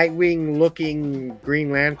wannabe Nightwing looking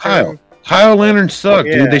Green Lantern. Kyle Lantern sucked,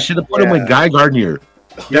 dude. They should have put him with Guy Gardner.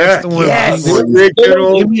 That's the one.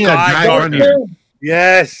 Original Give me a Guy Gardner.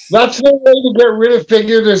 Yes. That's the way to get rid of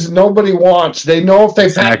figures nobody wants. They know if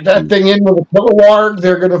they pack that thing in with a Kilowog,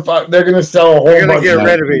 they're gonna sell a whole bunch. They're gonna get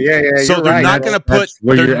rid of it. Yeah. So they're not gonna put.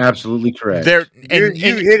 You're absolutely correct. You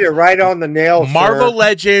hit it right on the nail. Marvel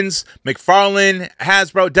Legends, McFarlane,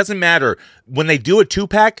 Hasbro, it doesn't matter. When they do a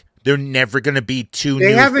 2-pack, they're never gonna be two.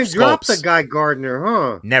 They new haven't sculpts. dropped the Guy Gardner,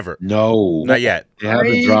 huh? Never. No, not yet. They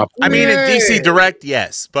haven't dropped. I mean, in DC Direct,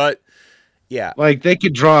 yes, but yeah, like they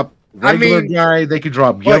could drop. Regular guy, they could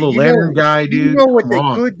drop Yellow Lantern guy, dude. You know what they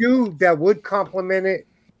could do that would complement it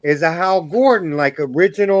is a Hal Gordon, like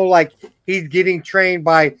original, like he's getting trained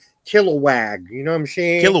by Kilowag. You know what I'm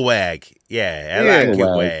saying? Kilowag, yeah, I like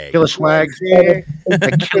Kilowag. Kilowag,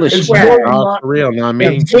 Kilowag, dog, for real. Know what I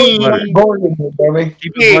mean?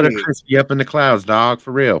 Keep butter crispy up in the clouds, dog,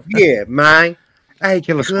 for real. Yeah, man. Hey,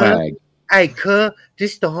 Kilowag. Hey,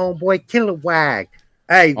 this the homeboy Kilowag.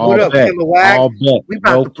 Hey, what up, Kilowag? We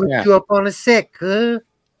about to put you up on a set, cuz.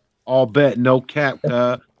 All bet, no cap,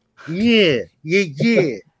 cuz. Yeah.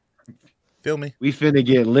 Feel me? We finna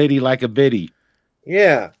get litty like a bitty.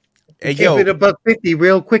 Yeah. Hey, give it $1.50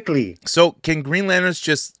 real quickly. So can Green Lanterns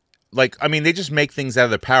just they just make things out of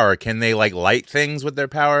their power. Can they light things with their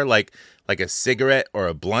power, like a cigarette or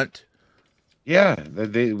a blunt? Yeah,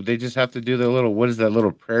 they just have to do their little, what is that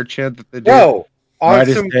little prayer chant that they do? Yo,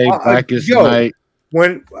 brightest day, blackest night.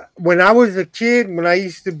 When I was a kid, when I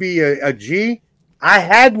used to be a G, I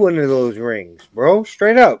had one of those rings, bro.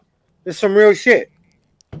 Straight up. This is some real shit.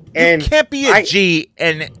 And you can't be a G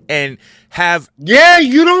and have... Yeah,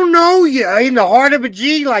 you don't know. Yeah, in the heart of a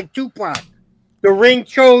G, like Tupac. The ring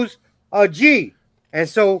chose a G. And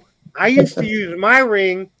so I used to use my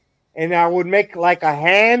ring, and I would make like a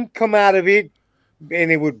hand come out of it,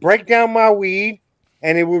 and it would break down my weed,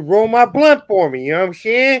 and it would roll my blunt for me. You know what I'm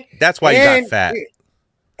saying? That's why you got fat.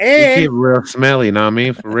 And you get real smelly, you know what I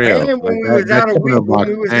mean? For real. And when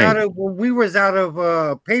we was out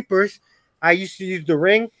of papers, I used to use the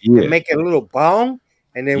ring and make a little bong,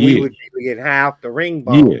 and then we would get half the ring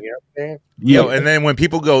bong. You know what I'm saying? Yo, and then when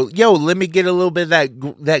people go, yo, let me get a little bit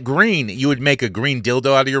of that green, you would make a green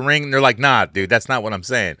dildo out of your ring, and they're like, nah, dude, that's not what I'm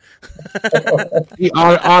saying. He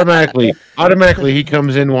automatically he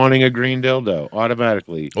comes in wanting a green dildo.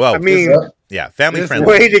 Automatically. Well, I mean, yeah, family friendly.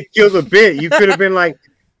 Way to kill the bit. You could have been like,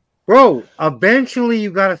 bro, eventually you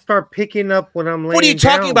got to start picking up when I'm laying. What are you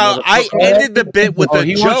talking about? I ended the bit with a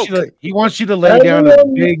joke. He wants you to lay down a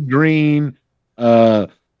big green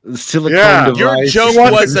silicone device. Your joke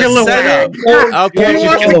was a setup. Okay,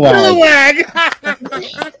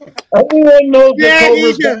 everyone knows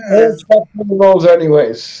the Cobra's those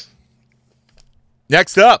anyways.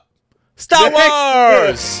 Next up, Star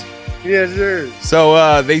Wars. Yes, sir.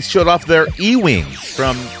 So they showed off their E-wing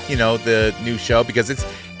from the new show because it's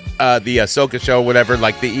the Ahsoka show, whatever.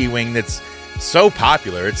 Like the E-wing that's so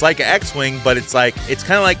popular. It's like an X-wing, but it's kind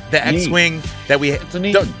of like the X-wing that we.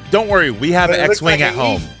 Don't worry, we have an X-wing at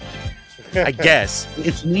home. I guess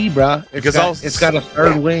it's me, bro. It's got a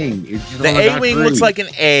third wing. The A-wing looks like an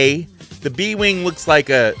A. The B-wing looks like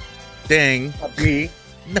a thing. A B.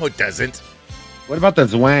 No, it doesn't. What about the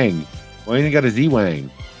Zwang? Well, you got a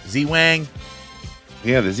Z-wang. Z-wang.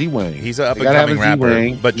 Yeah, the Z-wang. He's an up-and-coming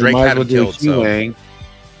rapper, but Drake had him killed. So.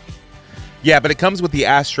 Yeah, but it comes with the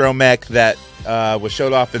astromech that was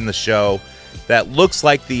showed off in the show that looks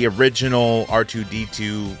like the original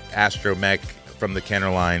R2-D2 astromech from the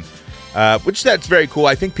Kenner line, which that's very cool.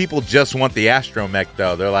 I think people just want the astromech,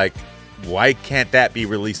 though. They're like, why can't that be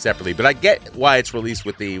released separately? But I get why it's released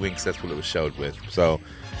with the E-wings. That's what it was showed with. So,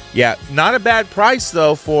 yeah, not a bad price,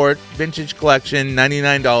 though, for Vintage Collection,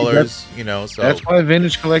 $99, So that's why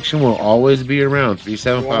Vintage Collection will always be around.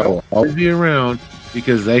 375 will always be around.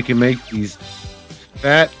 Because they can make these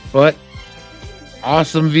fat but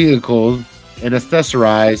awesome vehicles and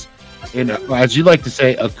accessorize in, as you like to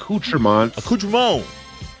say, accoutrements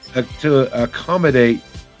to accommodate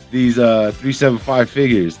these 375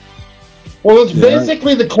 figures. Well, it's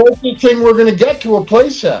basically the closest thing we're going to get to a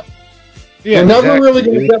playset. Yeah, we're never really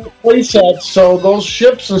going to get the playsets, so those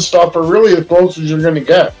ships and stuff are really the closest you're going to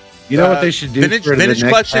get. You know what they should do? Vintage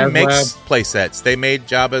Collection makes play sets. They made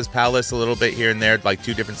Jabba's Palace a little bit here and there, like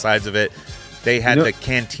two different sides of it. They had the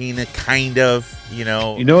cantina, kind of, You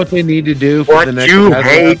know what they need to do for what the next you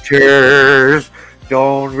haters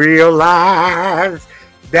don't realize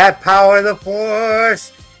that power of the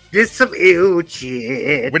Force did some ill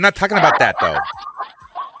shit. We're not talking about that, though.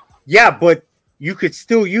 Yeah, but you could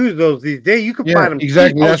still use those these days. You can find them.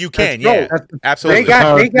 Exactly. Oh, you can. Yeah, absolutely.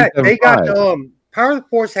 They got Power of the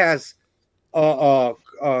Force has a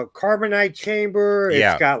carbonite chamber.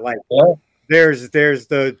 It's got like there's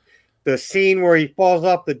the scene where he falls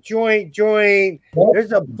off the joint.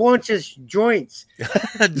 There's a bunch of joints.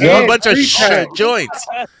 A bunch of joints.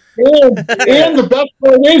 And the best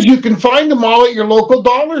part is you can find them all at your local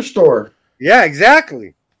dollar store. Yeah,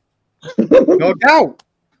 exactly. No doubt.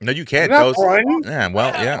 No, you can't. Those,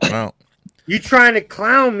 well. You trying to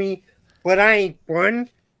clown me, but I ain't fun.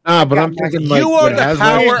 But I'm thinking like you are the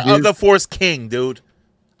power of the Force King, dude.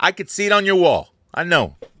 I could see it on your wall. I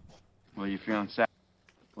know. Well, you feeling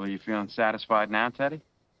satisfied now, Teddy?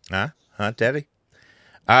 Huh, Teddy?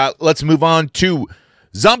 Let's move on to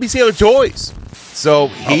Zombie Sailor Toys. So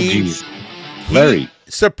he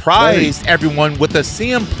surprised everyone with a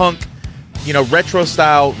CM Punk, retro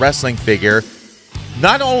style wrestling figure.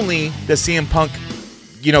 Not only does CM Punk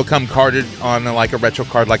come carded on like a retro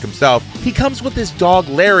card like himself, he comes with his dog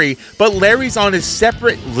Larry, but Larry's on his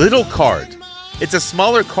separate little card. It's a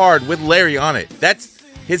smaller card with Larry on it.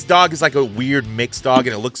 His dog is like a weird mixed dog,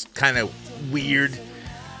 and it looks kind of weird.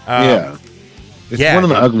 It's one of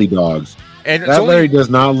the ugly dogs. And Larry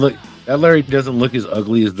doesn't look as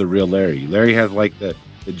ugly as the real Larry. Larry has like the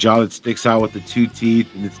jaw that sticks out with the two teeth,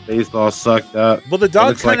 and its face all sucked up. Well, the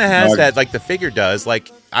dog kind of has that, like the figure does. Like,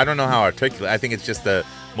 I don't know how articulate. I think it's just a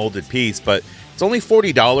molded piece, but it's only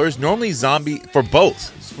 $40. Normally, Zombie for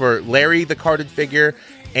both, for Larry the carded figure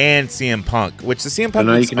and CM Punk, which the CM Punk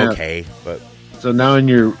looks okay. But so now in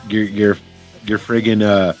your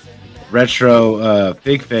friggin' retro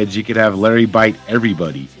fig feds, you could have Larry bite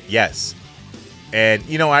everybody. Yes. And,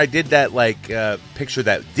 I did that, picture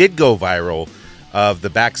that did go viral of the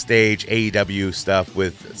backstage AEW stuff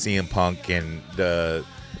with CM Punk and the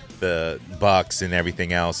Bucks and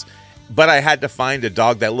everything else. But I had to find a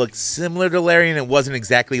dog that looked similar to Larry, and it wasn't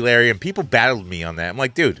exactly Larry. And people battled me on that. I'm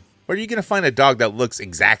like, dude, where are you going to find a dog that looks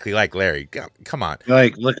exactly like Larry? Come on.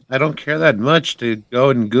 Like, look, I don't care that much to go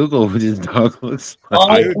and Google what his dog looks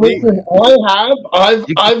like. I've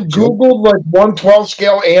Googled like 1/12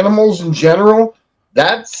 scale animals in general.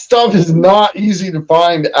 That stuff is not easy to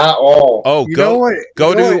find at all. Oh,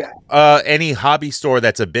 go to any hobby store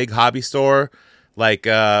that's a big hobby store, like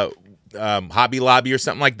Hobby Lobby or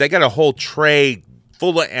something like. They got a whole tray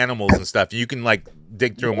full of animals and stuff. You can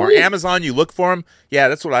dig through them. Or Amazon, you look for them. Yeah,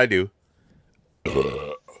 that's what I do.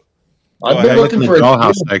 I've been looking for a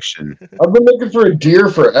dollhouse section. I've been looking for a deer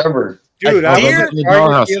forever. Dude, I was at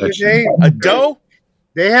Target the other day. A doe?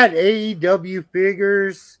 They had AEW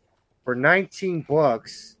figures for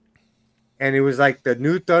 $19, and it was like the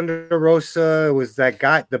new Thunder Rosa. It was that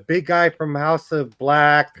guy, the big guy from House of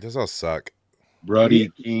Black. Those all suck. Brody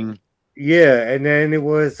King. Yeah, and then it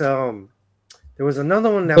was there was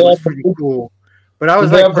another one that was pretty cool. But I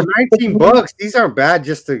was like, for $19, these aren't bad.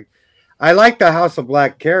 I like the House of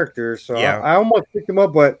Black characters, so yeah. I almost picked them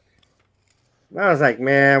up, but I was like,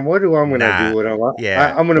 man, what do I'm gonna do with them?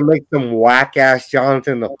 I'm gonna make some whack ass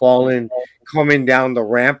Jonathan the Fallen coming down the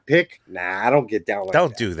ramp pick. Nah, I don't get down like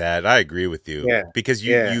Don't do that. I agree with you. Yeah. Because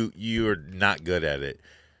you're not good at it.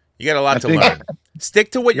 You got a lot to learn.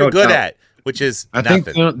 Stick to what you're good at, which is nothing.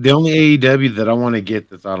 Think the only AEW that I want to get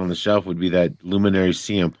that's out on the shelf would be that Luminary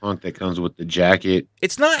CM Punk that comes with the jacket.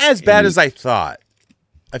 It's not as bad as I thought.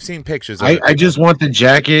 I've seen pictures of it. I just want the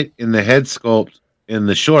jacket and the head sculpt and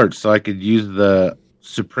the shorts so I could use the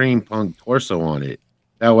Supreme Punk torso on it.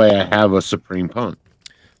 That way I have a Supreme Punk.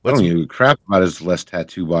 I don't give a crap about his less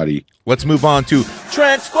tattoo body. Let's move on to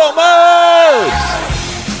Transformers!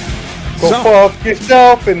 Go fuck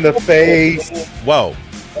yourself in the face. Whoa.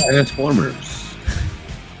 Transformers.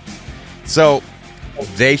 So,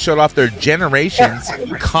 they showed off their Generations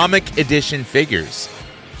comic edition figures.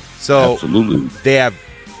 So, absolutely. They have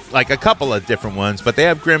a couple of different ones, but they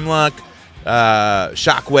have Grimlock,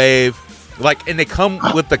 Shockwave, and they come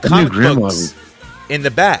with the comic books in the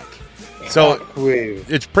back. So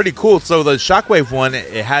it's pretty cool. So the Shockwave one,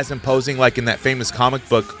 it has him posing like in that famous comic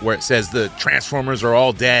book where it says the Transformers are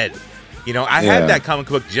all dead. I had that comic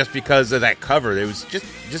book just because of that cover. It was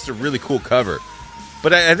just a really cool cover.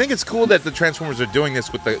 But I think it's cool that the Transformers are doing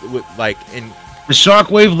this with the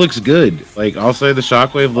Shockwave looks good. I'll say the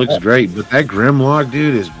Shockwave looks great, but that Grimlock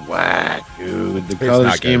dude is whack, dude. The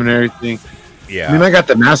color scheme and everything. Yeah. I mean, I got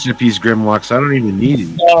the Masterpiece Grimlock, so I don't even need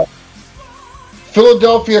it.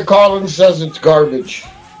 Philadelphia Collins says it's garbage.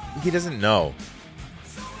 He doesn't know.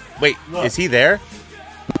 Wait, is he there?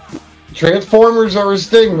 Transformers are his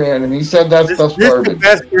thing, man, and he said stuff's garbage. This is the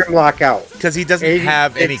best Grimlock out. Because he doesn't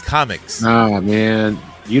have any comics. Nah, man.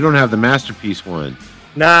 You don't have the Masterpiece one.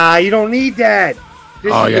 Nah, you don't need that.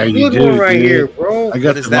 This is the good one right here, bro. I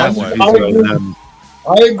got that one.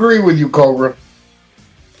 I agree with you, Cobra.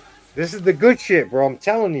 This is the good shit, bro. I'm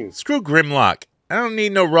telling you. Screw Grimlock. I don't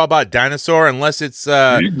need no robot dinosaur unless it's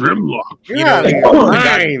Grimlock.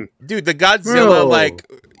 Dude, the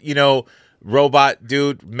Godzilla robot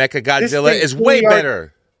dude Mecha Godzilla is way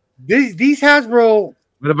better. These Hasbro.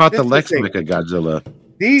 What about the Lex Mecha Godzilla?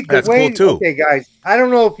 That's cool too. Okay, guys, I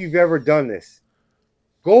don't know if you've ever done this.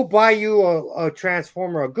 Go buy you a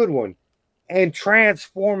Transformer, a good one, and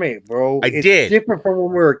transform it, bro. It's different from when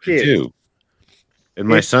we were kids. I do. And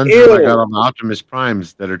my son's I got all the Optimus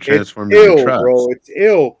Primes that are transformed into trucks. Bro. It's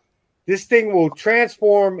ill. This thing will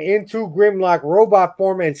transform into Grimlock robot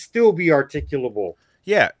form and still be articulable.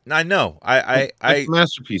 Yeah, I know. I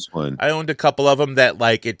Masterpiece one. I owned a couple of them that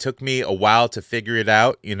it took me a while to figure it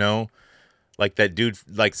out. Like that dude,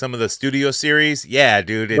 some of the studio series. Yeah,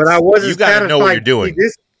 dude. But I wasn't. You got to know what you're doing.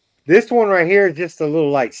 This one right here is just a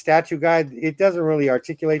little statue guy. It doesn't really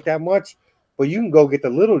articulate that much. But you can go get the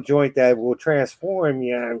little joint that will transform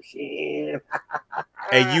you. I'm saying.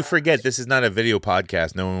 Hey, you forget this is not a video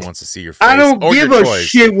podcast. No one wants to see your face. I don't give a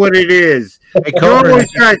shit what it is. Hey, you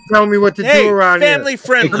always try to tell me what to do around family here.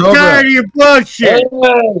 Friendly. I'm tired of your bullshit.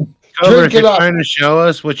 Cobra, if you're trying to show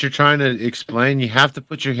us what you're trying to explain, you have to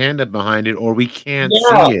put your hand up behind it, or we can't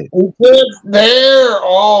see it. It's there.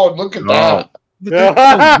 Oh, look at that.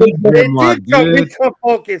 Grimlock, dude.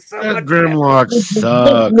 That Grimlock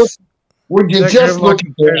sucks. Would you just look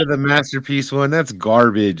compared to the Masterpiece one? That's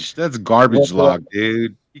garbage. That's garbage lock,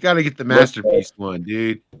 dude. You got to get the Masterpiece one,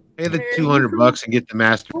 dude. Pay the $200 and get the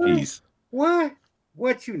masterpiece. What?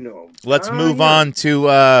 What you know? Let's move on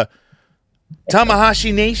to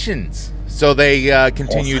Tamahashi Nations. So they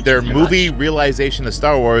continued their movie realization of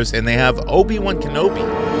Star Wars, and they have Obi-Wan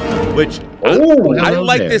Kenobi, which I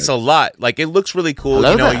like this a lot. Like, it looks really cool.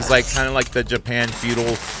 Hello there. He's like kind of like the Japan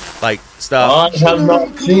feudal like stuff. I have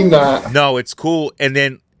not seen that. No, it's cool. And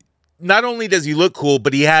then not only does he look cool,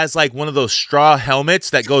 but he has like one of those straw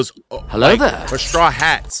helmets that goes or straw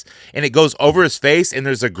hats, and it goes over his face, and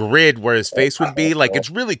there's a grid where his face would be. Like, it's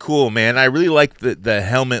really cool, man. I really like the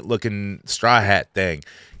helmet looking straw hat thing.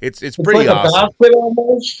 It's pretty like awesome. A basket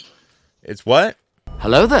almost. It's what?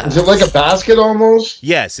 Hello there. Is it like a basket almost?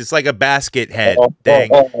 Yes, it's like a basket head thing,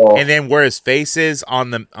 and then where his face is on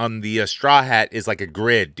the straw hat is like a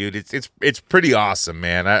grid, dude. It's pretty awesome,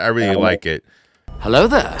 man. I really like it. Hello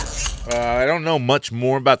there. I don't know much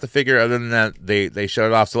more about the figure other than that they showed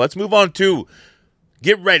it off. So let's move on to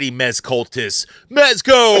get ready, Mez Cultists.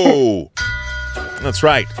 Mezco! That's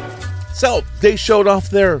right. So they showed off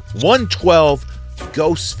their 112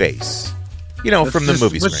 Ghost Face. From the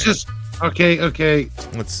movie screen. Okay.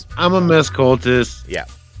 I'm a Mez Cultist. Yeah.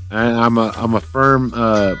 And I'm a firm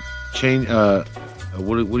chain.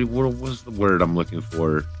 What's the word I'm looking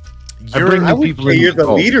for? You're the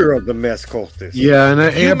leader of the Mez Cultists. Yeah, and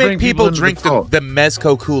I make people drink the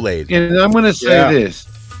Mezco Kool-Aid. And I'm going to say this: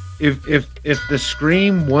 if the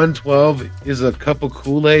Scream 112 is a cup of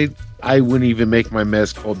Kool-Aid, I wouldn't even make my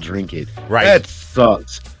Mez Cult drink it. Right? That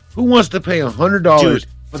sucks. Who wants to pay $100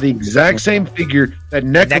 for the exact same figure that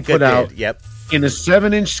NECA put out? Yep. In a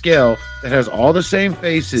 7-inch scale that has all the same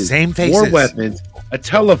faces, more weapons, a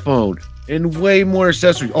telephone, and way more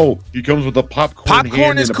accessories. Oh, he comes with a popcorn.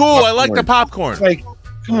 Popcorn is cool. I like the popcorn. Like,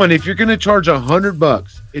 come on, if you're gonna charge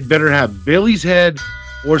 $100, it better have Billy's head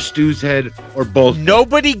or Stu's head or both.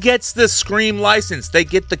 Nobody gets the Scream license. They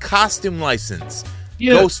get the costume license.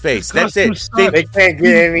 Yeah, Ghostface. That's it. They can't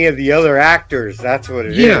get any of the other actors. That's what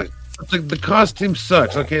it is. Yeah, the costume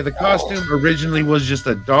sucks. Okay, the costume originally was just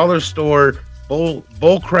a dollar store bull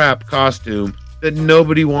crap costume that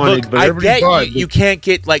nobody wanted. Look, but I everybody get bought. you can't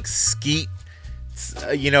get like Skeet,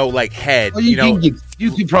 like head. Well, you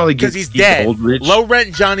can probably get because he's Skeet dead. Goldrich. Low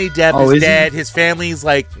rent Johnny Depp Oh, is is he? dead. His family's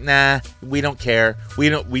like, nah, we don't care. We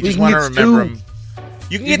just can want to get remember Stu. him.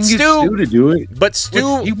 You can You get can Stu to do it, but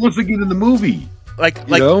Stu he wants to get in the movie.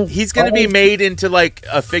 He's going to be made into like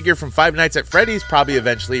a figure from Five Nights at Freddy's probably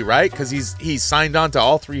eventually, right? Because he's signed on to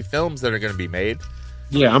all 3 films that are going to be made.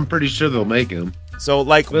 Yeah, I'm pretty sure they'll make him. So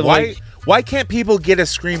why can't people get a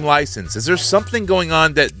Scream license? Is there something going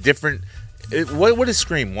on that different? What is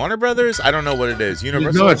Scream? Warner Brothers? I don't know what it is.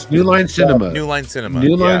 Universal? No, it's New Line Cinema. New Line Cinema.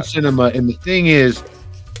 New Line Cinema. And the thing is,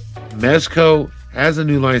 Mezco has a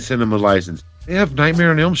New Line Cinema license. They have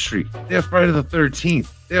Nightmare on Elm Street. They have Friday the 13th.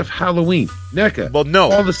 They have Halloween. NECA. Well,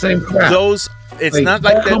 no, all the same crap. It's not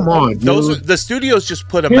like that. Come on, the studios just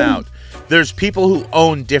put them out. There's people who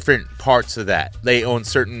own different parts of that. They own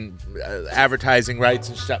certain advertising rights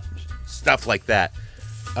and stuff like that.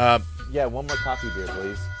 Yeah, one more coffee beer,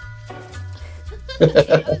 please. I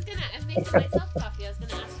was gonna make myself coffee. I was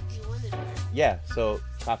gonna ask if you wanted one. Yeah, so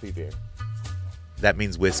coffee beer. That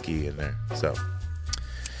means whiskey in there. So,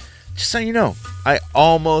 just so you know, I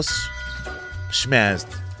almost schmazzed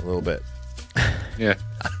a little bit. Yeah,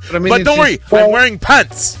 but don't worry, I'm wearing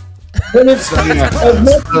pants. When it's, as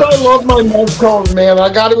much as I love my Mezcos, man,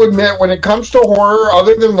 I got to admit, when it comes to horror,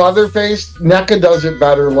 other than Leatherface, NECA does it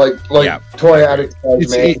better. Like Toy Addict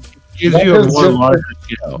does, man. It gives you a more larger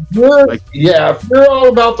scale. If you're all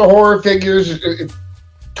about the horror figures,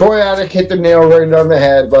 Toy Addict hit the nail right on the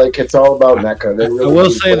head. Like, it's all about NECA. I will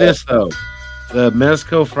say this though: the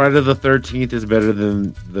Mezco Friday the 13th is better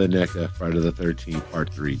than the NECA Friday the 13th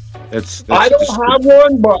Part 3. I don't have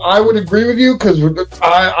one, but I would agree with you because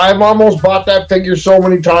I've almost bought that figure so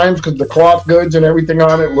many times because the cloth goods and everything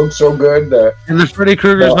on it looks so good. And the Freddy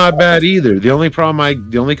Krueger's not bad either. The only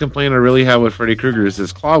complaint I really have with Freddy Krueger is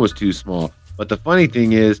his claw was too small. But the funny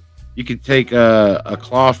thing is, you could take a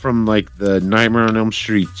claw from like the Nightmare on Elm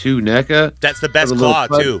Street 2 NECA. That's the best claw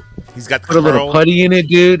too. He's got the put a little putty in it,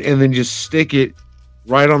 dude, and then just stick it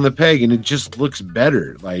right on the peg, and it just looks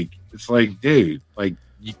better. Like, it's like, dude, like,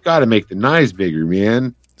 you got to make the knives bigger,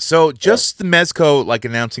 man. So just the Mezco, like,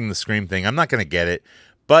 announcing the Scream thing, I'm not going to get it,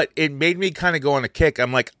 but it made me kind of go on a kick.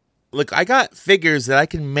 I'm like, look, I got figures that I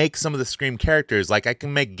can make some of the Scream characters. Like, I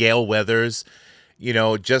can make Gale Weathers,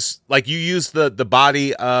 just like you use the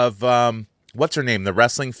body of, what's her name? The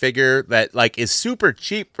wrestling figure that, like, is super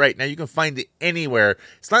cheap right now. You can find it anywhere.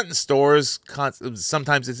 It's not in stores.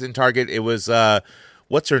 Sometimes it's in Target. It was,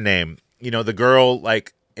 what's her name? The girl,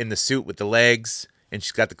 like, in the suit with the legs. and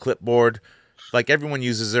she's got the clipboard. Like everyone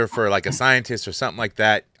uses her for like a scientist or something like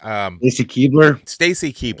that. Stacy Keibler?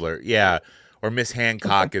 Stacy Keibler, yeah. Or Miss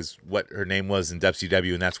Hancock is what her name was in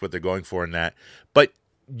WCW, and that's what they're going for in that. But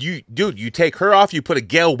you take her off, you put a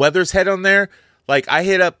Gale Weathers head on there. Like I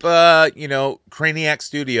hit up,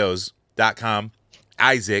 CraniacStudios.com,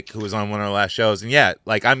 Isaac, who was on one of our last shows, and yeah,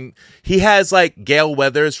 like he has like Gale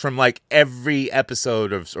Weathers from like every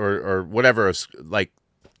episode of or whatever, like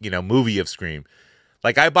movie of Scream.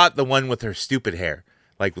 Like I bought the one with her stupid hair,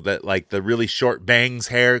 like the really short bangs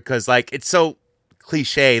hair, because like it's so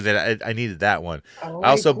cliche that I needed that one. I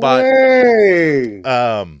also bought,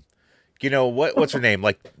 what's her name?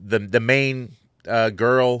 Like the main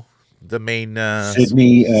girl, the main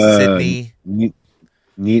Sydney.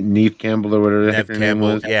 Neve Campbell or whatever. Neve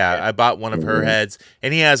Campbell, yeah. I bought one of her heads,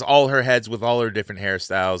 and he has all her heads with all her different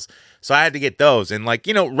hairstyles. So I had to get those. And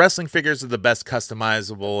wrestling figures are the best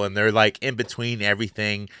customizable, and they're like in between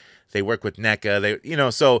everything. They work with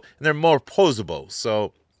NECA. So they're more posable.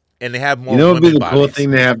 So, and they have more. It'd be the cool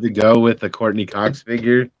thing to have to go with the Courtney Cox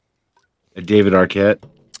figure, David Arquette.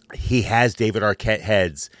 He has David Arquette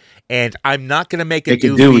heads, and I'm not going to make a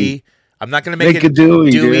Doofy. I'm not going to make it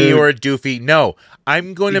Dewey or a Doofy. No,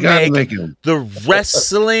 I'm going to make the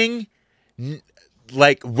wrestling,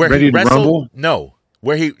 like where Ready he wrestled. Rumble? No,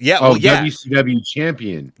 where he WCW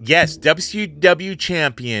champion. Yes, WCW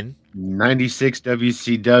champion. 96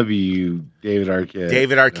 WCW David Arquette.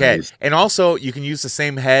 David Arquette, nice. And also you can use the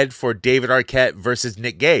same head for David Arquette versus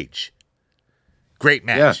Nick Gage. Great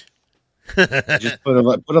match. Yeah. Just put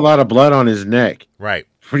a lot of blood on his neck. Right.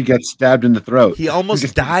 Before he got stabbed in the throat. He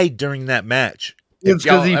almost died during that match. If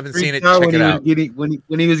y'all haven't seen it, check it out.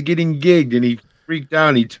 When he was getting gigged and he freaked out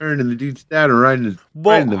and he turned and the dude stabbed him right in the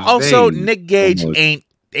also vein. Nick Gage ain't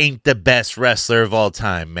the best wrestler of all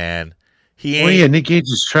time, man. He ain't. Oh yeah, Nick Gage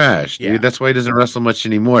is trash, dude. Yeah. That's why he doesn't wrestle much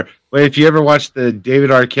anymore. But if you ever watch the David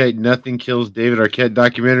Arquette Nothing Kills David Arquette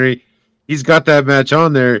documentary, he's got that match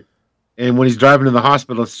on there. And when he's driving to the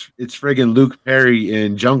hospital, it's friggin' Luke Perry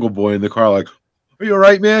and Jungle Boy in the car, like, "Are you all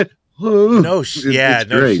right, man?" No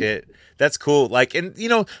shit. That's cool. Like, and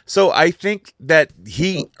so I think that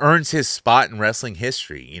he earns his spot in wrestling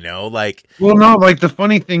history. Like, well, no, like the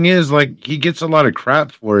funny thing is, like he gets a lot of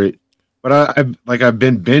crap for it, but I've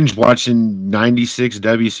been binge watching 96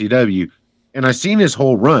 WCW, and I seen his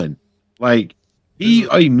whole run. Like he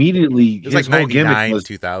immediately it was his like whole gimmick was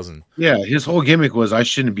 2000. Yeah, his whole gimmick was I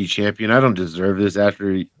shouldn't be champion. I don't deserve this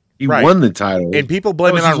after he won the title. And people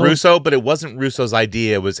blame it on Russo, but it wasn't Russo's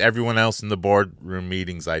idea. It was everyone else in the boardroom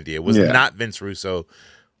meeting's idea. It was not Vince Russo.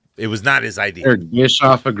 It was not his idea. Eric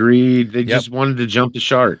Bischoff agreed. They just wanted to jump the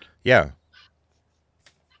shark. Yeah.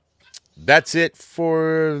 That's it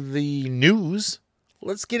for the news.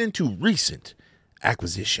 Let's get into recent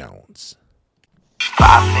acquisitions.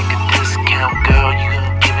 5-figure discount, girl, you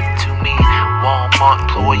can give it to me. Walmart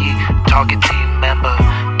employee, Target team member.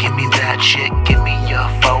 Give me that shit, give me your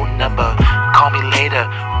phone number. Call me later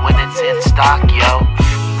when it's in stock, yo.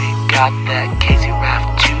 We got that Casey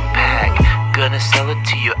Raft 2-pack. Gonna sell it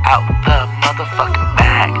to you out the motherfucking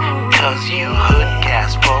bag. Cause you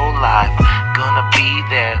hoodcast for life. Gonna be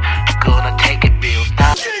there, gonna take it real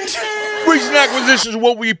nice. Recent acquisitions,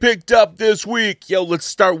 what we picked up this week. Yo, let's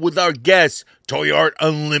start with our guest, Toy Art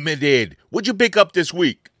Unlimited. What'd you pick up this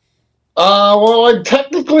week? Well, I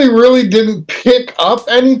technically really didn't pick up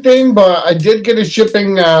anything, but I did get a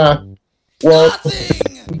shipping, Sorry,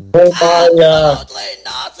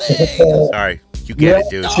 you get it,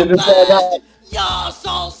 dude. You're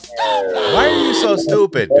so stupid. Why are you so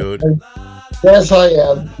stupid, dude? Yes, I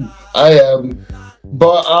am.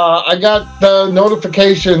 But I got the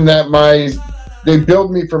notification that they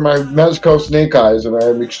billed me for my Mezco Snake Eyes, and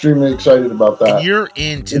I'm extremely excited about that. And you're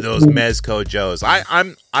into those Mezco Joes.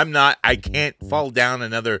 I'm not. I can't fall down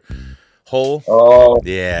another hole. Oh.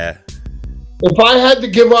 Yeah. If I had to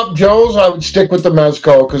give up Joe's, I would stick with the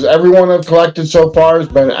Mezco, because everyone I've collected so far has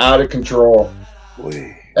been out of control.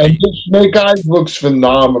 And this Snake Eyes looks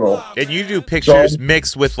phenomenal. And you do pictures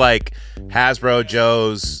mixed with like Hasbro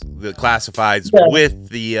Joe's, the classifieds, with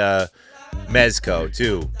the Mezco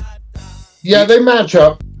too. Yeah, they match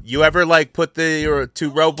up. You ever like put the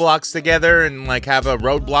two roadblocks together and like have a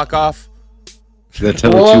roadblock off?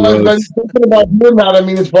 Well, I've been thinking about doing that. I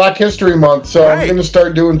mean, it's Black History Month, so I'm going to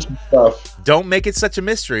start doing some stuff. Don't make it such a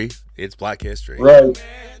mystery. It's Black History. Right.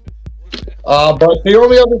 But the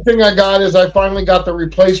only other thing I got is I finally got the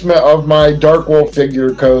replacement of my Dark Wolf figure,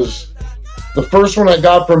 because the first one I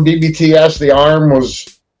got from BBTS, the arm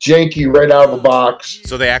was janky right out of the box.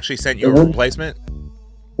 So they actually sent you a replacement?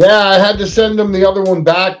 Yeah, I had to send them the other one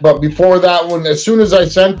back, but before that one, as soon as I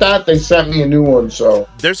sent that, they sent me a new one. So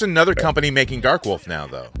there's another company making Dark Wolf now,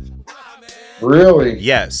 though. Really?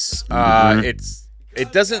 Yes.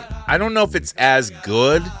 It doesn't. I don't know if it's as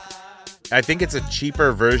good. I think it's a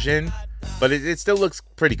cheaper version, but it still looks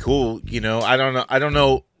pretty cool. You know, I don't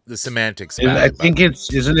know the semantics. I think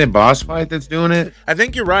isn't it Boss Fight that's doing it? I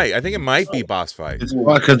think you're right. I think it might be Boss Fight. It's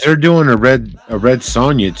because they're doing a red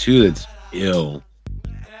Sonya too. That's ill.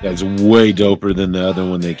 That's way doper than the other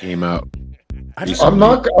one they came out. I'm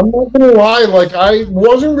not gonna lie. Like, I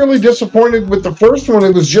wasn't really disappointed with the first one.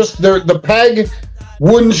 It was just the peg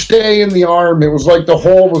wouldn't stay in the arm. It was like the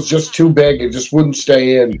hole was just too big. It just wouldn't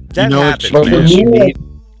stay in. That happened.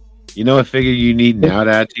 You know what figure you need now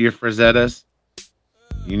to add to your Frazettas?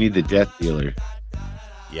 You need the Death Dealer.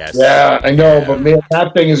 Yes. Yeah, I know, but man,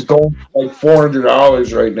 that thing is going for like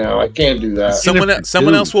 $400 right now. I can't do that.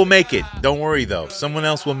 Someone else will make it. Don't worry though. Someone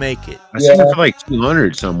else will make it. I seen it for like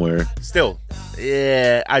 200 somewhere. Still,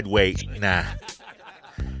 yeah, I'd wait. Nah.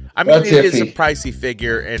 I mean, it is a pricey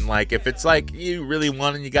figure, and like if it's like you really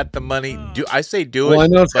want and you got the money, do it. Well, I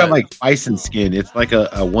know it's got like bison skin. It's like a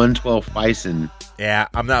 112 bison. Yeah,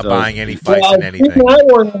 I'm not buying any bison anything. I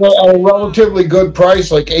one at a relatively good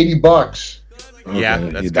price, like $80. Okay. Yeah,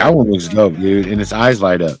 that one looks dope, dude, and its eyes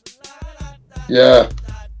light up. Yeah.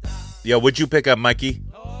 Yo, what'd you pick up, Mikey?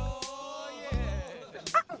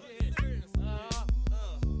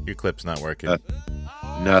 Your clip's not working.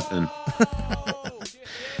 Nothing.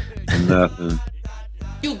 Nothing.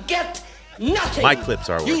 You get nothing. My clips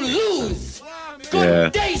are working. You lose.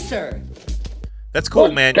 Good day, sir. That's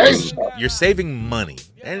cool, man. You're saving money,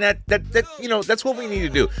 and that that's what we need to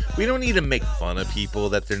do. We don't need to make fun of people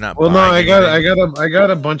that they're not. Well, no, buying I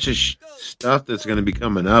got a bunch of stuff that's going to be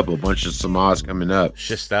coming up. A bunch of Samas coming up.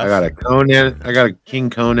 Stuff. I got a Conan. I got a King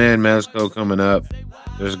Conan Mezco coming up.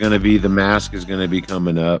 There's going to be the mask is going to be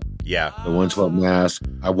coming up. Yeah, the 112 mask.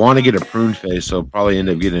 I want to get a prune face, so I'll probably end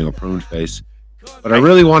up getting a prune face. But I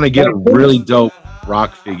really want to get a really dope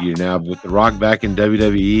Rock figure now with the Rock back in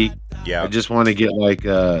WWE. Yeah, I just want to get like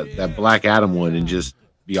that Black Adam one and just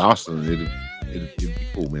be awesome. It'd be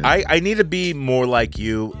cool, man. I need to be more like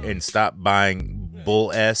you and stop buying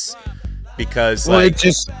Bull S because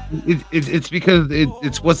it's because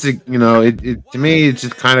it's what's it to me it's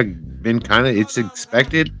just kind of been it's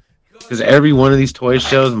expected because every one of these toy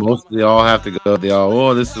shows they all have to go. They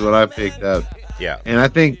all this is what I picked up. Yeah, and I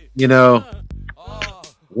think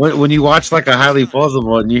When you watch like a highly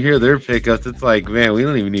plausible and you hear their pickups, it's like, man, we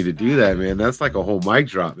don't even need to do that, man. That's like a whole mic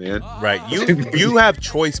drop, man. Right. You have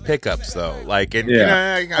choice pickups though. Like, and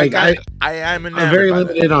I'm very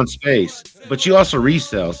limited on space, but you also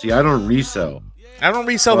resell. See, I don't resell. I don't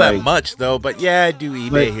resell that much though, but yeah, I do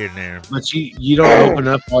eBay here and there. But you don't open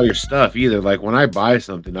up all your stuff either. Like when I buy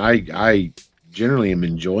something, I generally am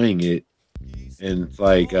enjoying it, and it's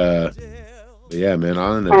like. But yeah, man,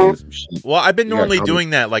 I'll end up doing some shit. Well, I've been normally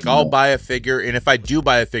doing that. Like, I'll buy a figure, and if I do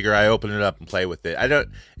buy a figure, I open it up and play with it. I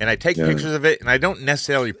take pictures of it, and I don't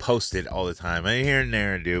necessarily post it all the time. I here and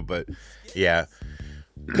there I do, but yeah.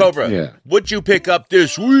 Cobra, what'd you pick up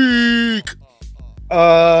this week?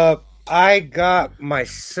 I got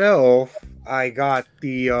myself. I got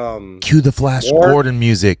the Cue the Flash Gordon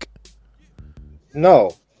music.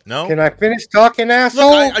 No. Can I finish talking, asshole?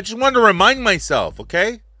 Look, I just wanted to remind myself.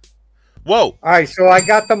 Okay. Whoa! All right, so I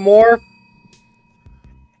got the Morph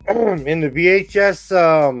in the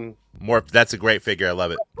VHS. Morph, that's a great figure. I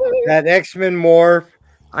love it. That X-Men Morph.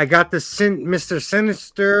 I got the Mr.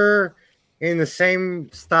 Sinister in the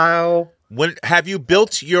same style. When have you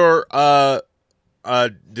built your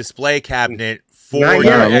display cabinet for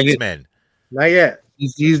your X-Men? Not yet.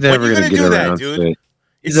 He's never going to get around to it.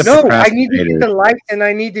 I need to get the lights and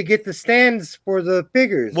I need to get the stands for the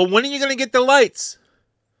figures. Well, when are you going to get the lights?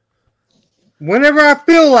 Whenever I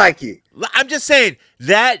feel like it. I'm just saying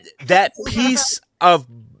that piece of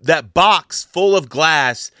that box full of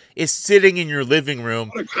glass is sitting in your living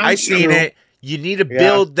room. I seen it. You need to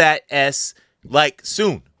build that S like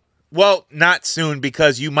soon. Well, not soon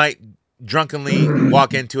because you might drunkenly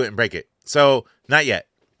walk into it and break it. So not yet.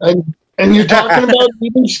 And you're talking about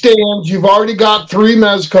even stands. You've already got 3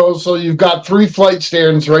 Mezcos, so you've got 3 flight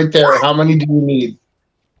stands right there. How many do you need?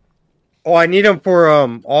 Oh, I need them for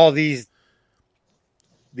all these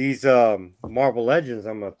Marvel Legends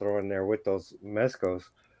I'm gonna throw in there with those Mezcos.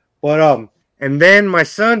 But and then my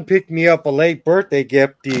son picked me up a late birthday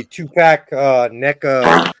gift, the 2-pack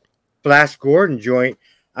NECA Flash Gordon joint.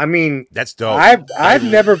 I mean, that's dope. I've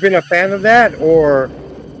never been a fan of that, or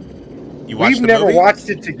we've never watched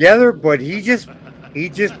it together. But he just he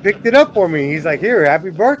just picked it up for me. He's like, "Here, happy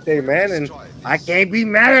birthday, man!" And I can't be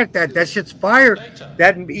mad at that. That shit's fire.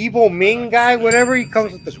 That evil Ming guy, whatever, he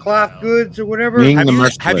comes with the cloth goods or whatever.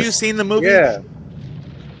 Have you seen the movie? Yeah.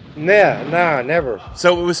 Nah, never.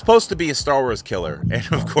 So it was supposed to be a Star Wars killer, and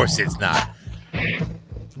of course it's not.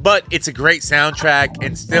 But it's a great soundtrack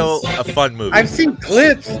and still a fun movie. I've seen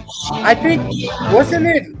clips. I think, wasn't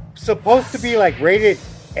it supposed to be like rated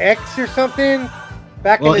X or something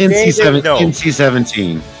back in the day?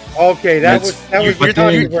 NC-17. Okay, that was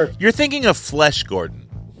you're thinking of Flesh Gordon.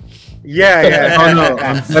 Yeah. Oh no,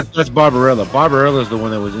 that's Barbarella. Barbarella's the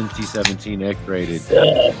one that was NC-17 X-rated.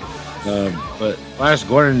 But Flash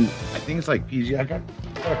Gordon, I think it's like PG.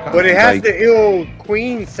 But it has the ill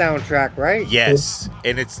Queen soundtrack, right? Yes,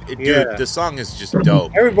 and dude, the song is just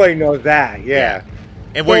dope. Everybody knows that, yeah.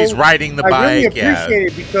 And where he's riding the bike, I really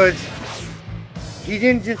appreciate it because he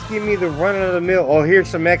didn't just give me the run of the mill. Oh, here's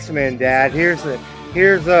some X-Men, Dad. Here's something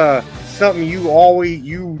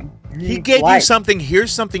He gave you something.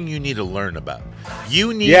 Here's something you need to learn about.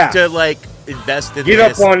 You need to like invest in. Get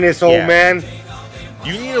up on this, old man.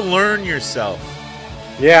 You need to learn yourself.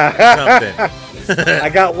 Yeah. Something. I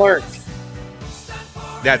got learned.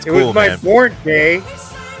 That's cool, man. It was my man. born day,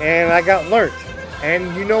 and I got learned.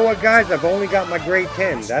 And you know what, guys? I've only got my grade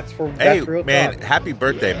 10. That's real man, talk. happy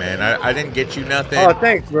birthday, man. I didn't get you nothing. Oh,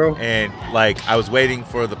 thanks, bro. And, like, I was waiting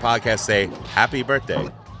for the podcast to say, happy birthday.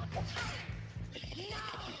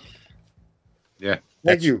 Yeah.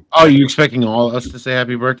 Thank you. Oh, you expecting all of us to say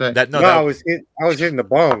happy birthday? I was hitting the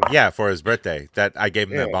bong. Yeah, for his birthday. That I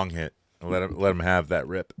gave him that bong hit. Let him have that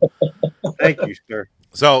rip. Thank you, sir.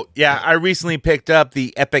 So, yeah, I recently picked up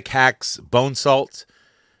the Epic Hacks Bone Salt.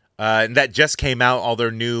 And that just came out, all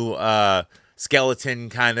their new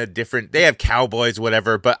skeleton kind of different. They have cowboys,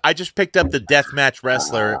 whatever. But I just picked up the Deathmatch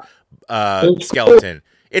Wrestler skeleton.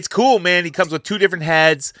 It's cool, man. He comes with 2 different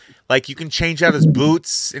heads. Like, you can change out his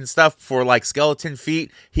boots and stuff for, like, skeleton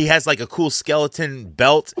feet. He has, like, a cool skeleton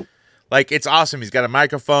belt. Like, it's awesome. He's got a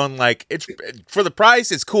microphone. Like, it's for the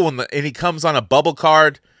price, it's cool. And he comes on a bubble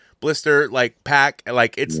card blister, like, pack.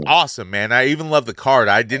 Like, it's awesome, man. I even love the card.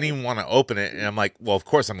 I didn't even want to open it. And I'm like, well, of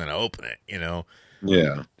course I'm going to open it, you know?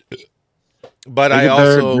 Yeah. But I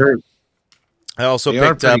also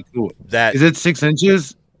picked up that. Is it 6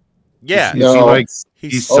 inches? Yeah.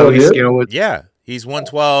 He's scale with. Yeah. He's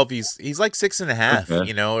 112. He's like 6.5,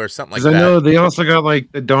 you know, or something like that. Because I know they also got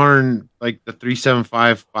like the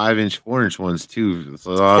 375 5-inch 4-inch ones too.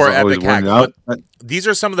 So for Epic Hacks. These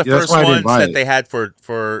are some of the first ones that they had for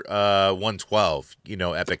 112. You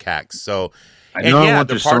know, Epic Hacks. So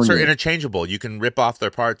the parts are interchangeable. You can rip off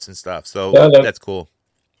their parts and stuff. So that's cool.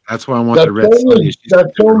 That's why I want the red. That Sonya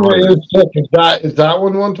is sick. Is that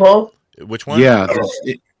one 112? Which one? Yeah.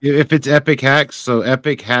 If it's Epic Hacks, so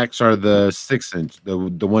Epic Hacks are the 6-inch, the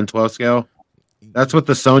 112 scale. That's what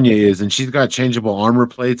the Sonya is, and she's got changeable armor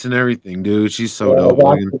plates and everything, dude. She's so dope.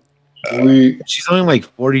 She's only like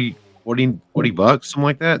 40 bucks, something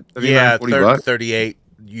like that. 38,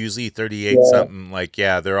 usually 38 something. Like,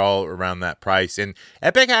 they're all around that price. And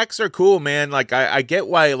Epic Hacks are cool, man. Like, I get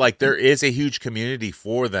why, like, there is a huge community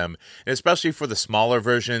for them, and especially for the smaller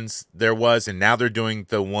versions there was, and now they're doing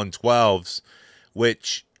the 112s,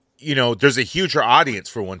 which, you know, there's a huger audience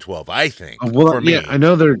for 112, I think. Well, for me. I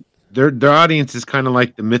know their audience is kind of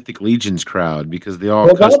like the Mythic Legions crowd because they all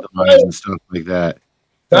customize and stuff like that.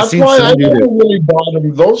 That's why I never really bought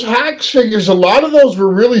them. Those Hacks figures, a lot of those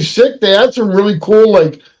were really sick. They had some really cool,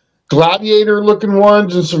 like, gladiator-looking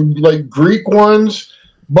ones and some, like, Greek ones.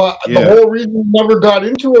 But the whole reason I never got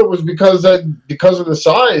into it was because of the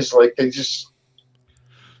size. Like, they just...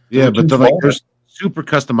 Yeah, but they're super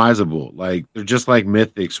customizable. Like, they're just like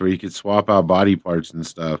Mythics where you could swap out body parts and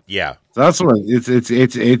stuff. Yeah. So that's what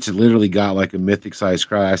it's literally got like a Mythic size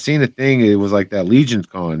crowd. I seen a thing, it was like that Legions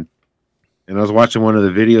Con. And I was watching one of the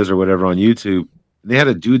videos or whatever on YouTube. And they had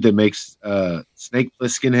a dude that makes Snake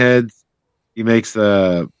Plissken heads. He makes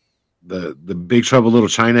the Big Trouble Little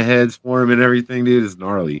China heads for him and everything, dude. It's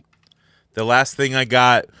gnarly. The last thing I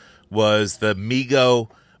got was the Mego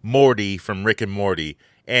Morty from Rick and Morty.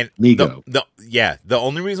 And Mego. The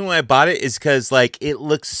only reason why I bought it is because, like, it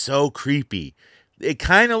looks so creepy. It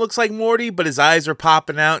kind of looks like Morty, but his eyes are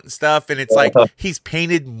popping out and stuff, and it's like he's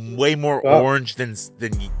painted way more orange than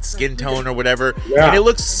skin tone or whatever, and it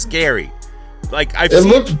looks scary. Like it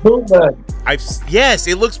looks bootleg. Yes,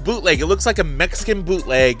 it looks bootleg. It looks like a Mexican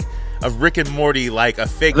bootleg of Rick and Morty, like a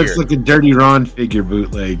figure. It looks like a Dirty Ron figure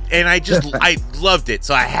bootleg. And I loved it,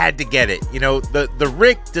 so I had to get it. You know, the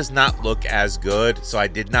Rick does not look as good, so I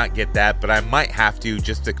did not get that, but I might have to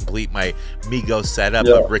just to complete my Mego setup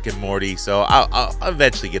of Rick and Morty. So I'll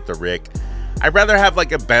eventually get the Rick. I'd rather have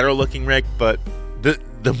like a better looking Rick, but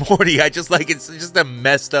the Morty, I just like it's just a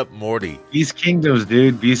messed up Morty. Beast Kingdoms,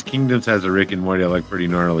 dude. Beast Kingdoms has a Rick and Morty I like pretty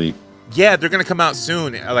gnarly. Yeah, they're gonna come out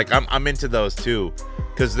soon. Like I'm into those too,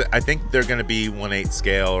 because I think they're gonna be 1/8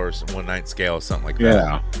 scale or 1/9 scale or something like that.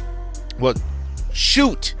 Yeah. Well,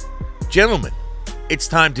 shoot, gentlemen, it's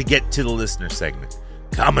time to get to the listener segment.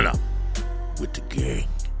 Coming up with the gang.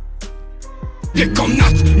 Wir kommen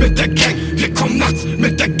nachts mit der Gang, wir kommen nachts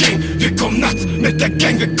mit der Gang, wir kommen nachts mit der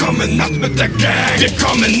Gang, wir kommen nachts mit der Gang, wir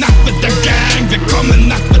kommen nachts mit der Gang, wir kommen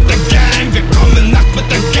nachts mit der Gang, wir kommen nachts mit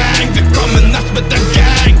der Gang, wir kommen nachts mit der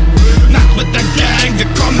Gang, nachts mit der Gang, wir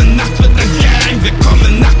kommen nachts mit der Gang, wir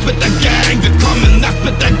kommen nachts mit der Gang, wir kommen nachts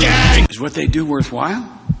mit der Gang. Is what they do worthwhile?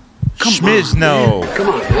 Schmizno. Come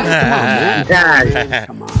on, man.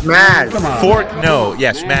 Come on. Smaz. Come on. Fork, no.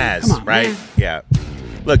 Yeah, Schmaz, right? Man. Yeah.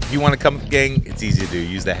 Look, if you want to come, gang, it's easy to do.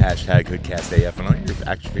 Use the hashtag HoodcastAF on all your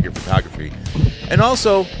action figure photography. And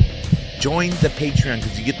also, join the Patreon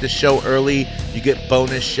because you get the show early, you get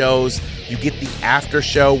bonus shows, you get the after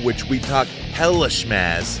show, which we talk hella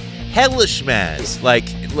schmaz. Hella schmaz. Like,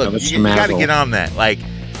 look, you got to get on that. Like,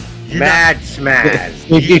 Mad Smaz.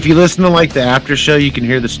 If you listen to like the after show, you can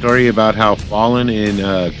hear the story about how Fallen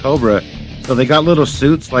and Cobra. So they got little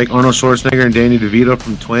suits like Arnold Schwarzenegger and Danny DeVito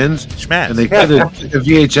from Twins. Schmaz. And they put a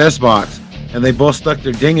VHS box. And they both stuck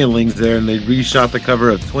their ding-a-lings there and they reshot the cover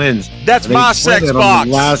of Twins. That's my sex box.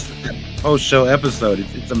 The last post-show episode.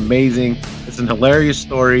 It's amazing. It's an hilarious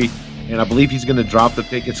story. And I believe he's going to drop the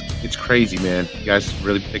pick. It's crazy, man. You guys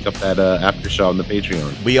really pick up that after show on the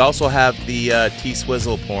Patreon. We also have the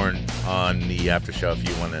T-Swizzle porn on the after show if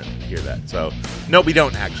you want to hear that. So, no, we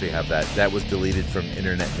don't actually have that. That was deleted from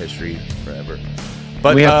internet history forever.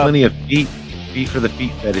 But we have plenty of feet for the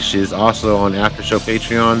feet fetishes also on after show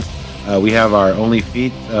Patreon. We have our only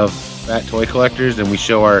feet of fat toy collectors, and we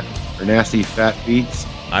show our nasty fat feet.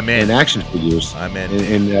 I'm in. And action figures. I'm in.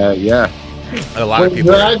 And yeah. A lot of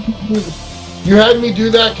people. You had me do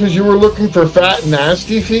that because you were looking for fat,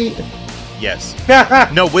 nasty feet? Yes.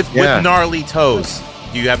 No, with gnarly toes.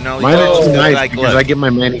 Do you have gnarly toes? toes? Mine is nice because I get my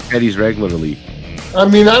mani-pedis regularly. I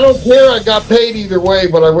mean, I don't care. I got paid either way,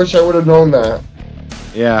 but I wish I would have known that.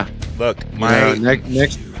 Yeah. Look,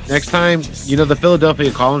 next time, the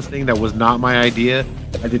Philadelphia Collins thing, that was not my idea.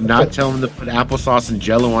 I did not tell him to put applesauce and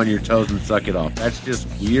Jello on your toes and suck it off. That's just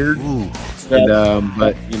weird. Ooh. And,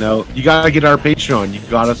 but you gotta get our Patreon. You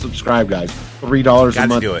gotta subscribe, guys. $3 a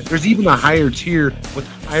month. Do it. There's even a higher tier with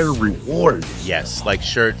higher rewards. Yes, like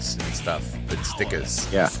shirts and stuff with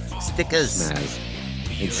stickers. Yeah, stickers.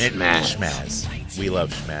 Schmaz. Schmaz. We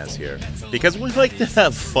love schmaz here because we like to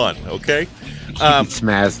have fun. Okay.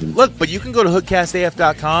 Schmaz. Look, but you can go to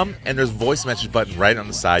hoodcastaf.com and there's a voice message button right on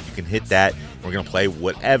the side. You can hit that. We're gonna play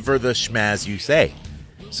whatever the schmaz you say.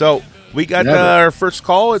 So we got our first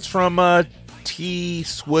call. It's from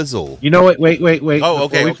T-Swizzle. You know what? Wait. Oh,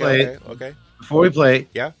 okay. Before we play,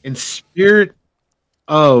 yeah. In spirit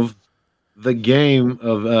of the game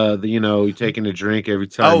of you taking a drink every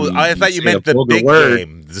time. Oh, I thought you meant the big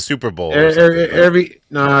game, the Super Bowl. Because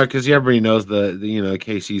everybody knows the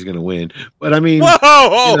KC's going to win. But I mean,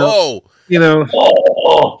 whoa.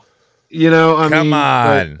 Come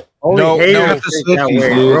on. Only haters think that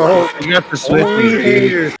way, bro. You got the Swifties. Only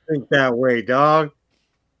haters think that way, dog.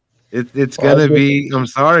 It's gonna be. I'm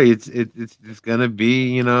sorry. It's gonna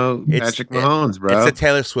be. Patrick Mahomes, bro. It's a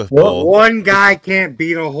Taylor Swift bowl. One guy can't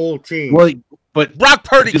beat a whole team. Well, but Brock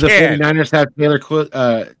Purdy do the can. 49ers have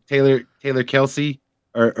Taylor Kelsey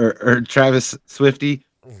or Travis Swifty?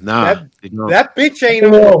 Nah, that bitch ain't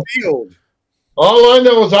on the field. All I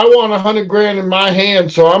know is I want $100,000 in my hand,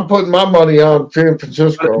 so I'm putting my money on San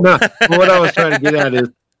Francisco. No, what I was trying to get at is,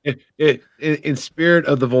 in spirit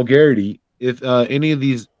of the vulgarity, if any of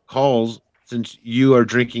these calls, since you are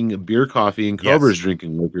drinking beer coffee and Cobra's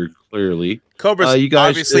drinking liquor, clearly. Cobra's you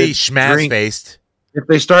guys obviously schmaz-faced. If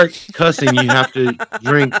they start cussing, you have to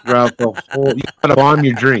drink throughout the whole. You got to bomb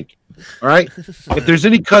your drink. All right? If there's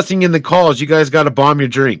any cussing in the calls, you guys got to bomb your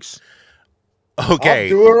drinks. Okay. I'll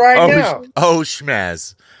do it right now. Oh,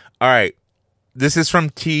 schmaz. All right. This is from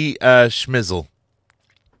T. Schmizzle.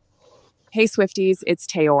 Hey, Swifties. It's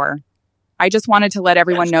Tayor. I just wanted to let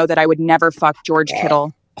everyone know that I would never fuck George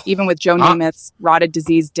Kittle, even with Joe Namath's rotted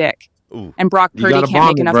diseased dick. Ooh. And Brock Purdy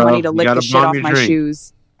can't make enough money to lick the shit off my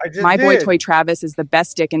shoes. My boy Toy Travis is the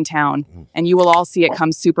best dick in town, and you will all see it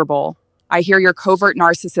come Super Bowl. I hear your covert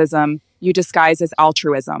narcissism you disguise as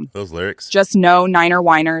altruism. Those lyrics. Just know, Niner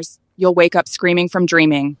whiners, you'll wake up screaming from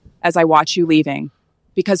dreaming as I watch you leaving.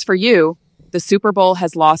 Because for you, the Super Bowl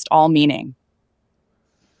has lost all meaning.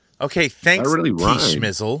 Okay, thanks, really T.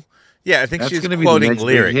 Schmizzle. Yeah, I think That's she's gonna quoting be the next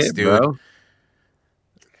lyrics, hit, dude. Bro.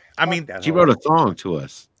 I mean, she wrote a song to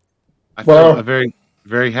us. I feel very,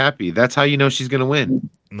 very happy. That's how you know she's going to win.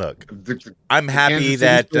 Look, I'm happy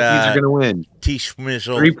that she's going to win. T.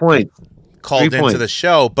 Schmizzle 3 points called into the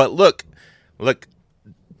show, but look,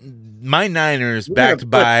 my Niners backed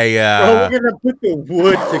by. We're gonna put the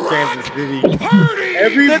wood to Kansas City.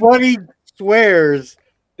 Everybody swears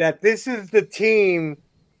that this is the team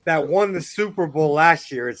that won the Super Bowl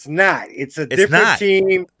last year. It's not. It's a different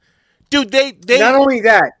team. Dude, they not only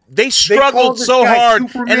that, they struggled so hard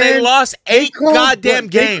Superman, and they lost 8 goddamn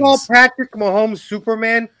games. They call Patrick Mahomes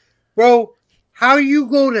Superman. Bro, how you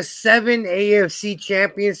go to 7 AFC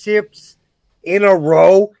championships in a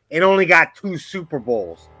row and only got 2 Super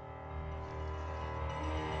Bowls?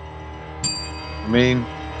 I mean,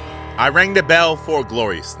 I rang the bell for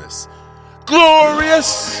gloriousness.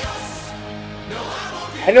 Glorious!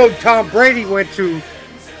 I know Tom Brady went to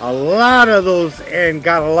a lot of those and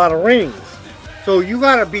got a lot of rings. So you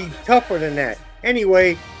got to be tougher than that.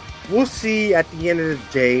 Anyway, we'll see at the end of the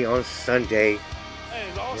day on Sunday.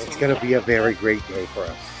 Awesome. It's going to be a very great day for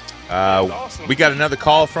us. Awesome. We got another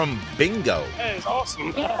call from Bingo. That is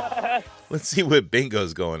awesome. Let's see what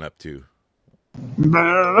Bingo's going up to.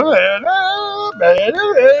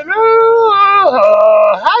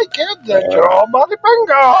 Hi, kids. It's your old buddy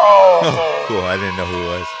Bingo. Oh, cool. I didn't know who it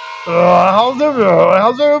was.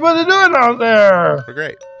 How's everybody doing out there? We're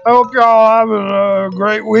great. I hope y'all having a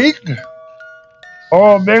great week.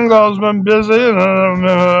 Oh, Bingo's been busy, and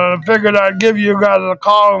I figured I'd give you guys a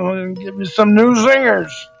call and give you some new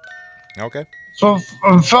zingers. Okay. So,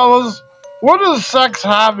 fellas, what does sex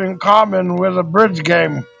have in common with a bridge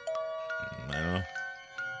game? I don't know.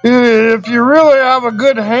 If you really have a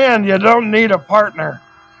good hand, you don't need a partner.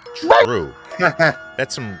 True.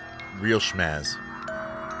 That's some real schmazz.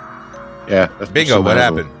 Yeah. That's Bingo, what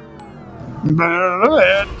happened?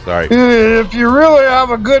 Sorry. If you really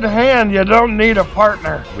have a good hand, you don't need a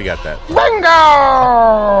partner. We got that.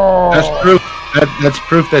 Bingo! That's proof. That's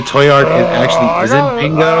proof that Toyart actually isn't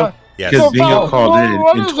Bingo. Because Bingo called in and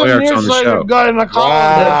Toyart's on the show. Got in the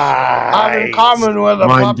have in common with a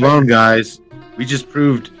mind blown, guys. We just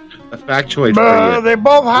proved a factoid for you. They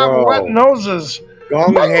both have wet noses. Yeah,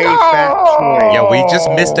 we just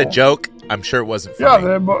missed a joke. I'm sure it wasn't funny.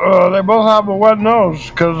 Yeah, they both have a wet nose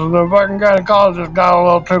because the fucking gynecologist got a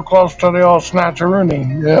little too close to the old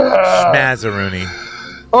snatcheroony. Yeah. Schmazzaroony.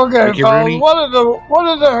 Okay, fellas, what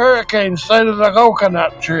did the hurricane say to the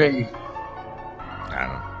coconut tree?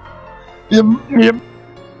 I don't know. You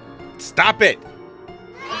Stop it.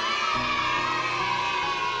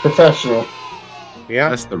 Professional. Yeah.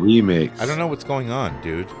 That's the remix. I don't know what's going on,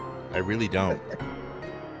 dude. I really don't.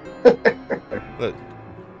 Look.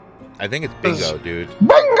 I think it's Bingo, dude.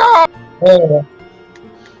 Bingo! Oh.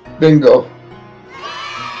 Bingo.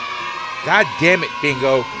 God damn it,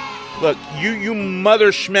 Bingo. Look, you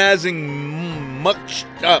mother schmazzing mucked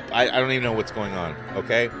up. I don't even know what's going on,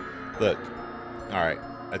 okay? Look. All right.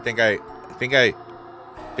 I think I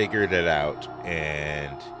figured it out,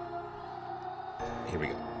 and here we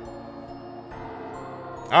go.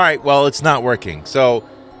 All right, well, it's not working. So,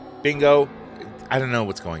 Bingo, I don't know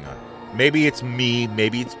what's going on. Maybe it's me.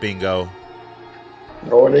 Maybe it's Bingo.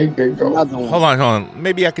 No, it ain't Bingo. Hold on.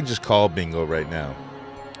 Maybe I can just call Bingo right now.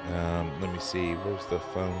 Let me see. Where's the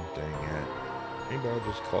phone thing at? Maybe I'll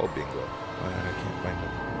just call Bingo. I can't find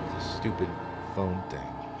the stupid phone thing.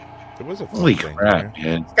 There was a phone Holy thing crap, there.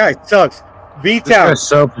 man. This guy sucks. This guy's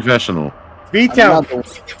so professional. B-Town.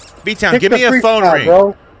 B-Town, give me a phone ring.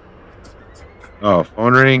 Bro. Oh,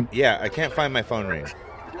 phone ring? Yeah, I can't find my phone ring.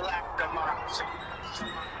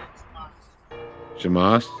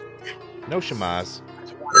 Shamas? No Shamas.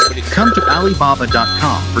 Come to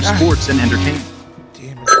Alibaba.com for sports and entertainment.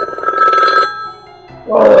 Damn it.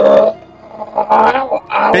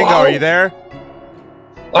 Bingo, are you there?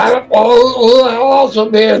 I'll also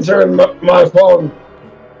be answering my phone.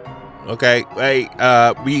 Okay. Hey,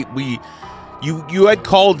 you had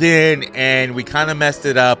called in and we kind of messed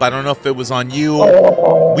it up. I don't know if it was on you.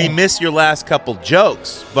 We missed your last couple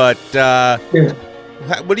jokes, but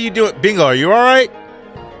what are you doing? Bingo, are you all right?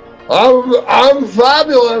 I'm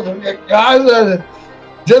fabulous, guys. I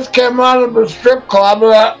just came out of a strip club,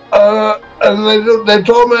 and they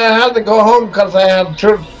told me I had to go home because I had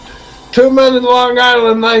too many Long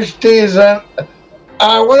Island iced teas, and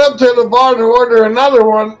I went up to the bar to order another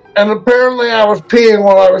one, and apparently I was peeing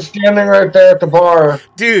while I was standing right there at the bar.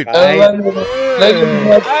 Dude,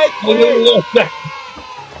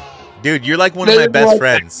 dude, you're like one of my best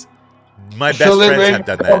friends. My best friends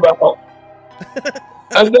have done that.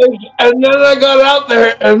 And then I got out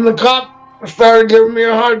there, and the cop started giving me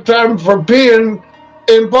a hard time for peeing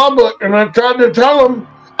in public, and I tried to tell him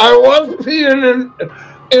I was peeing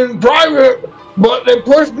in private, but they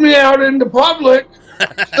pushed me out into public.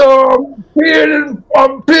 So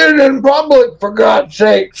I'm peeing in public, for God's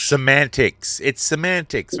sake. Semantics. It's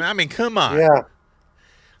semantics. I mean, come on. Yeah.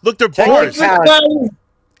 Look, they're bars.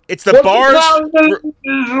 It's the bars.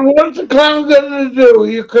 What's the clown going to do?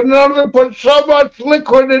 You can only put so much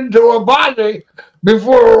liquid into a body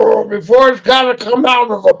before it's got to come out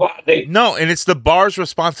of the body. No, and it's the bar's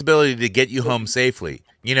responsibility to get you home safely.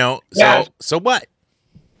 You know, so what?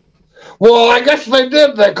 Well, I guess they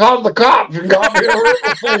did. They called the cops and got me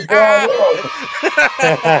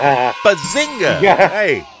Bazinga! Yeah.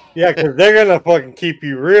 Hey. Yeah, because they're going to fucking keep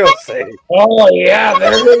you real safe. Oh, yeah,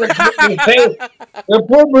 they're going to keep me safe. They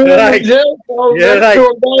put me in jail.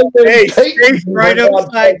 Hey, straight right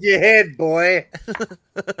upside your head, boy.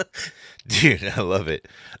 Dude, I love it.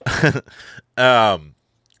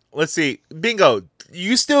 Let's see. Bingo.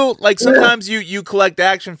 You still, like, sometimes you collect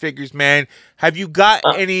action figures, man. Have you got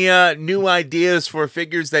any new ideas for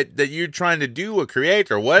figures that you're trying to do or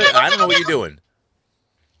create or what? I don't know what you're doing.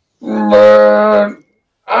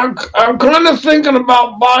 I'm kind of thinking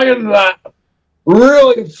about buying that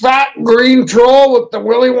really fat green troll with the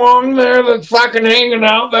Willy Wong there that's fucking hanging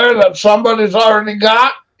out there that somebody's already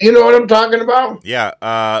got. You know what I'm talking about?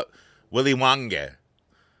 Yeah, Willy Wonka.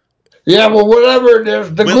 Yeah, well, whatever it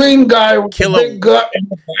is, the green guy with the big gut and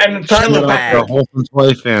the tiny the whole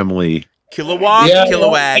toy family. Kilowog,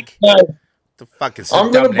 Kilowag. The fuck is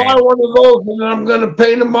I'm going to buy one of those, and I'm going to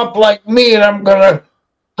paint them up like me, and I'm going to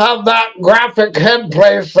have that graphic head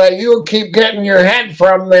place that you keep getting your head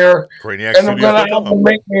from there. Brainiac and I'm going to have them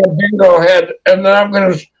make me a bingo head, and then I'm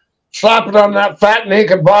going to slap it on that fat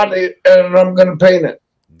naked body, and I'm going to paint it.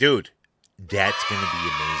 Dude, that's going to be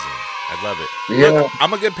amazing. I love it. Yeah. Look,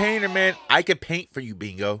 I'm a good painter, man. I could paint for you,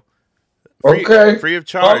 Bingo. Free of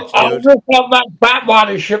charge, I'll dude. just have that fat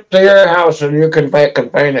body shipped to your house, and you can paint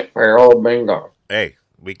it for your old Bingo. Hey,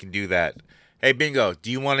 we can do that. Hey, Bingo,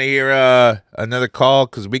 do you want to hear another call?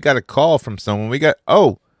 Because we got a call from someone.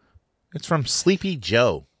 It's from Sleepy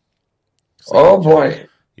Joe. Boy.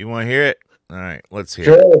 You want to hear it? All right, let's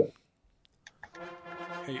hear it.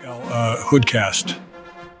 Hey, Hoodcast.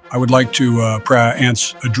 I would like to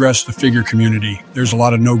address the figure community. There's a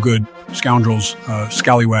lot of no good scoundrels,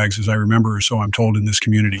 scallywags, as I remember, or so I'm told, in this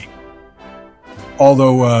community.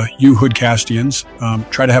 Although you Hoodcastians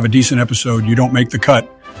try to have a decent episode, you don't make the cut.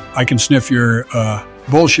 I can sniff your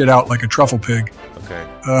bullshit out like a truffle pig. Okay.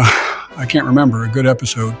 I can't remember a good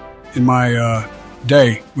episode. In my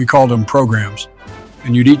day, we called them programs.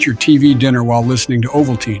 And you'd eat your TV dinner while listening to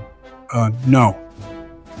Ovaltine. No.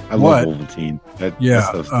 I love Ovaltine. That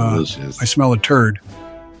stuff's delicious. I smell a turd.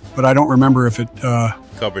 But I don't remember if it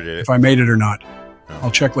covered it. If I made it or not. No.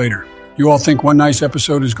 I'll check later. You all think one nice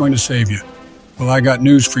episode is going to save you. Well, I got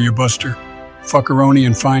news for you, Buster. Fuckaroni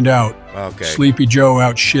and find out. Okay. Sleepy Joe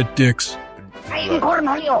out shit dicks. All right,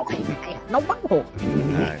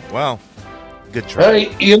 well, good try.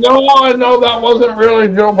 Hey, you know how I know that wasn't really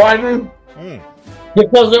Joe Biden?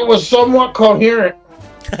 Because it was somewhat coherent.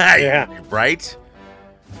 Yeah. Right?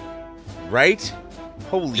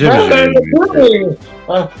 Holy shit.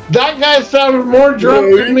 That guy sounded more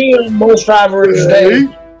drunk than me on most average days.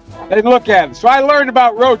 Hey, look at him. So I learned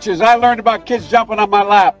about roaches. I learned about kids jumping on my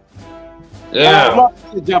lap. Yeah. I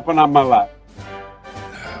love kids jumping on my lap.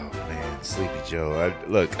 Oh, man. Sleepy Joe.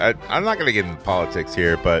 I'm not going to get into politics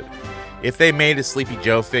here, but if they made a Sleepy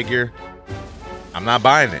Joe figure, I'm not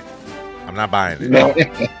buying it. No.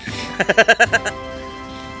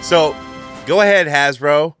 So, go ahead,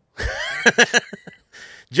 Hasbro.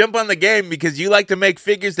 Jump on the game because you like to make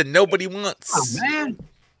figures that nobody wants. Oh, man.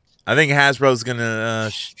 I think Hasbro's going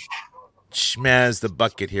to schmazz the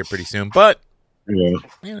bucket here pretty soon. But,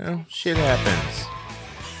 shit happens.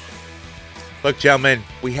 Look, gentlemen,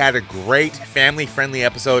 we had a great family-friendly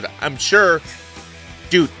episode. I'm sure,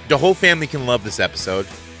 dude, the whole family can love this episode.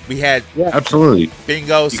 We had absolutely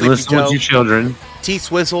Bingo, Sleepy Joe, with your children,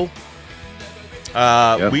 T-Swizzle.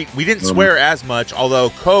 We didn't swear as much,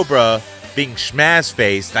 although Cobra being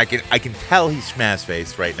schmazz-faced, I can tell he's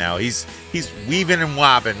schmazz-faced right now. He's weaving and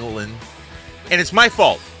wobbling, and it's my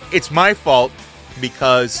fault. It's my fault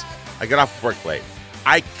because I got off work late.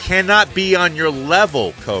 I cannot be on your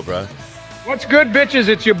level, Cobra. What's good, bitches?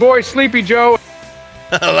 It's your boy Sleepy Joe.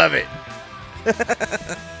 I love it.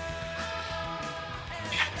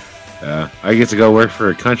 I get to go work for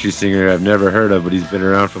a country singer I've never heard of, but he's been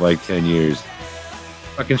around for like 10 years.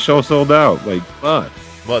 Fucking show sold out. Like, fuck.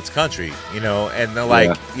 Well, it's country, and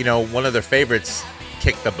they're one of their favorites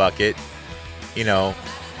kicked the bucket, Yeah.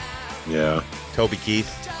 Toby Keith.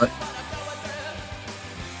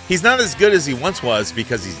 He's not as good as he once was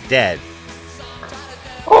because he's dead.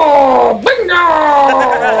 Oh, bingo!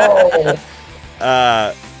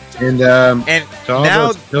 And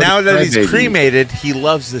now that he's cremated, he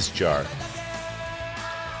loves this jar.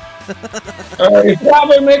 He's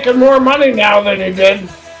probably making more money now than he did.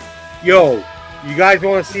 Yo, you guys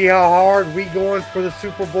want to see how hard we going for the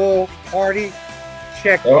Super Bowl party?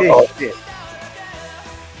 Check this shit.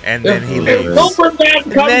 And then he leaves.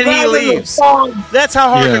 That's how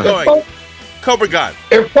hard they're going. Cobra God.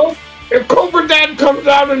 If Cobra Dad comes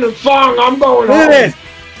out in a song, I'm going home.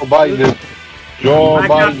 Joe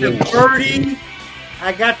Biden.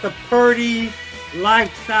 I got the Purdy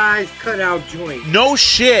life-size cutout joint. No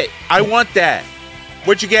shit. I want that.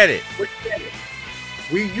 Where'd you get it?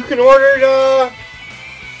 You can order it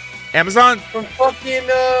Amazon? From fucking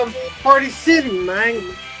Party City,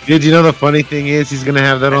 man. Dude, you know the funny thing is he's gonna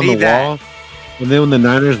have that on the wall. And then when the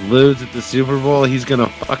Niners lose at the Super Bowl, he's gonna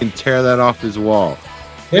fucking tear that off his wall.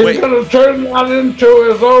 He's gonna turn that into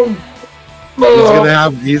his own.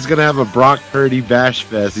 He's gonna have a Brock Purdy bash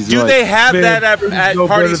fest. He's Do they have that at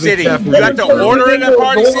Party City? You have to order it at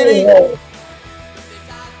Party City?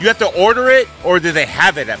 You have to order it, or do they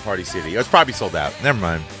have it at Party City? It's probably sold out. Never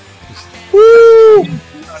mind. Woo!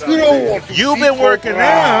 You've been working out.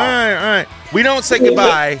 All right. We don't say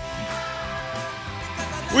goodbye.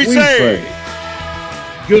 We say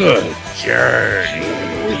good journey.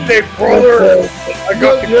 We say, brother, I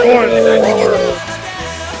got the gun, brother.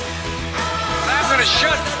 I'm going to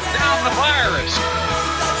shut down the virus.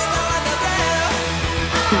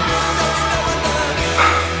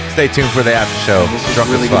 Stay tuned for the after show. Drunk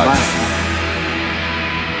as fuck.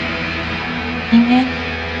 Amen.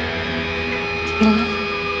 Do you love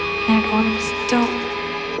and orders?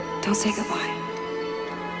 Don't say goodbye.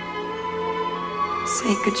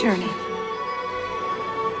 Say good journey.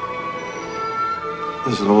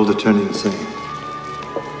 There's an old Eternian saying: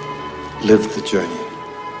 live the journey,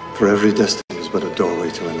 for every destiny is but a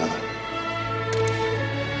doorway to another.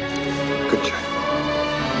 Good journey.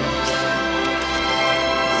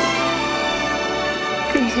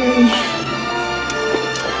 Good journey.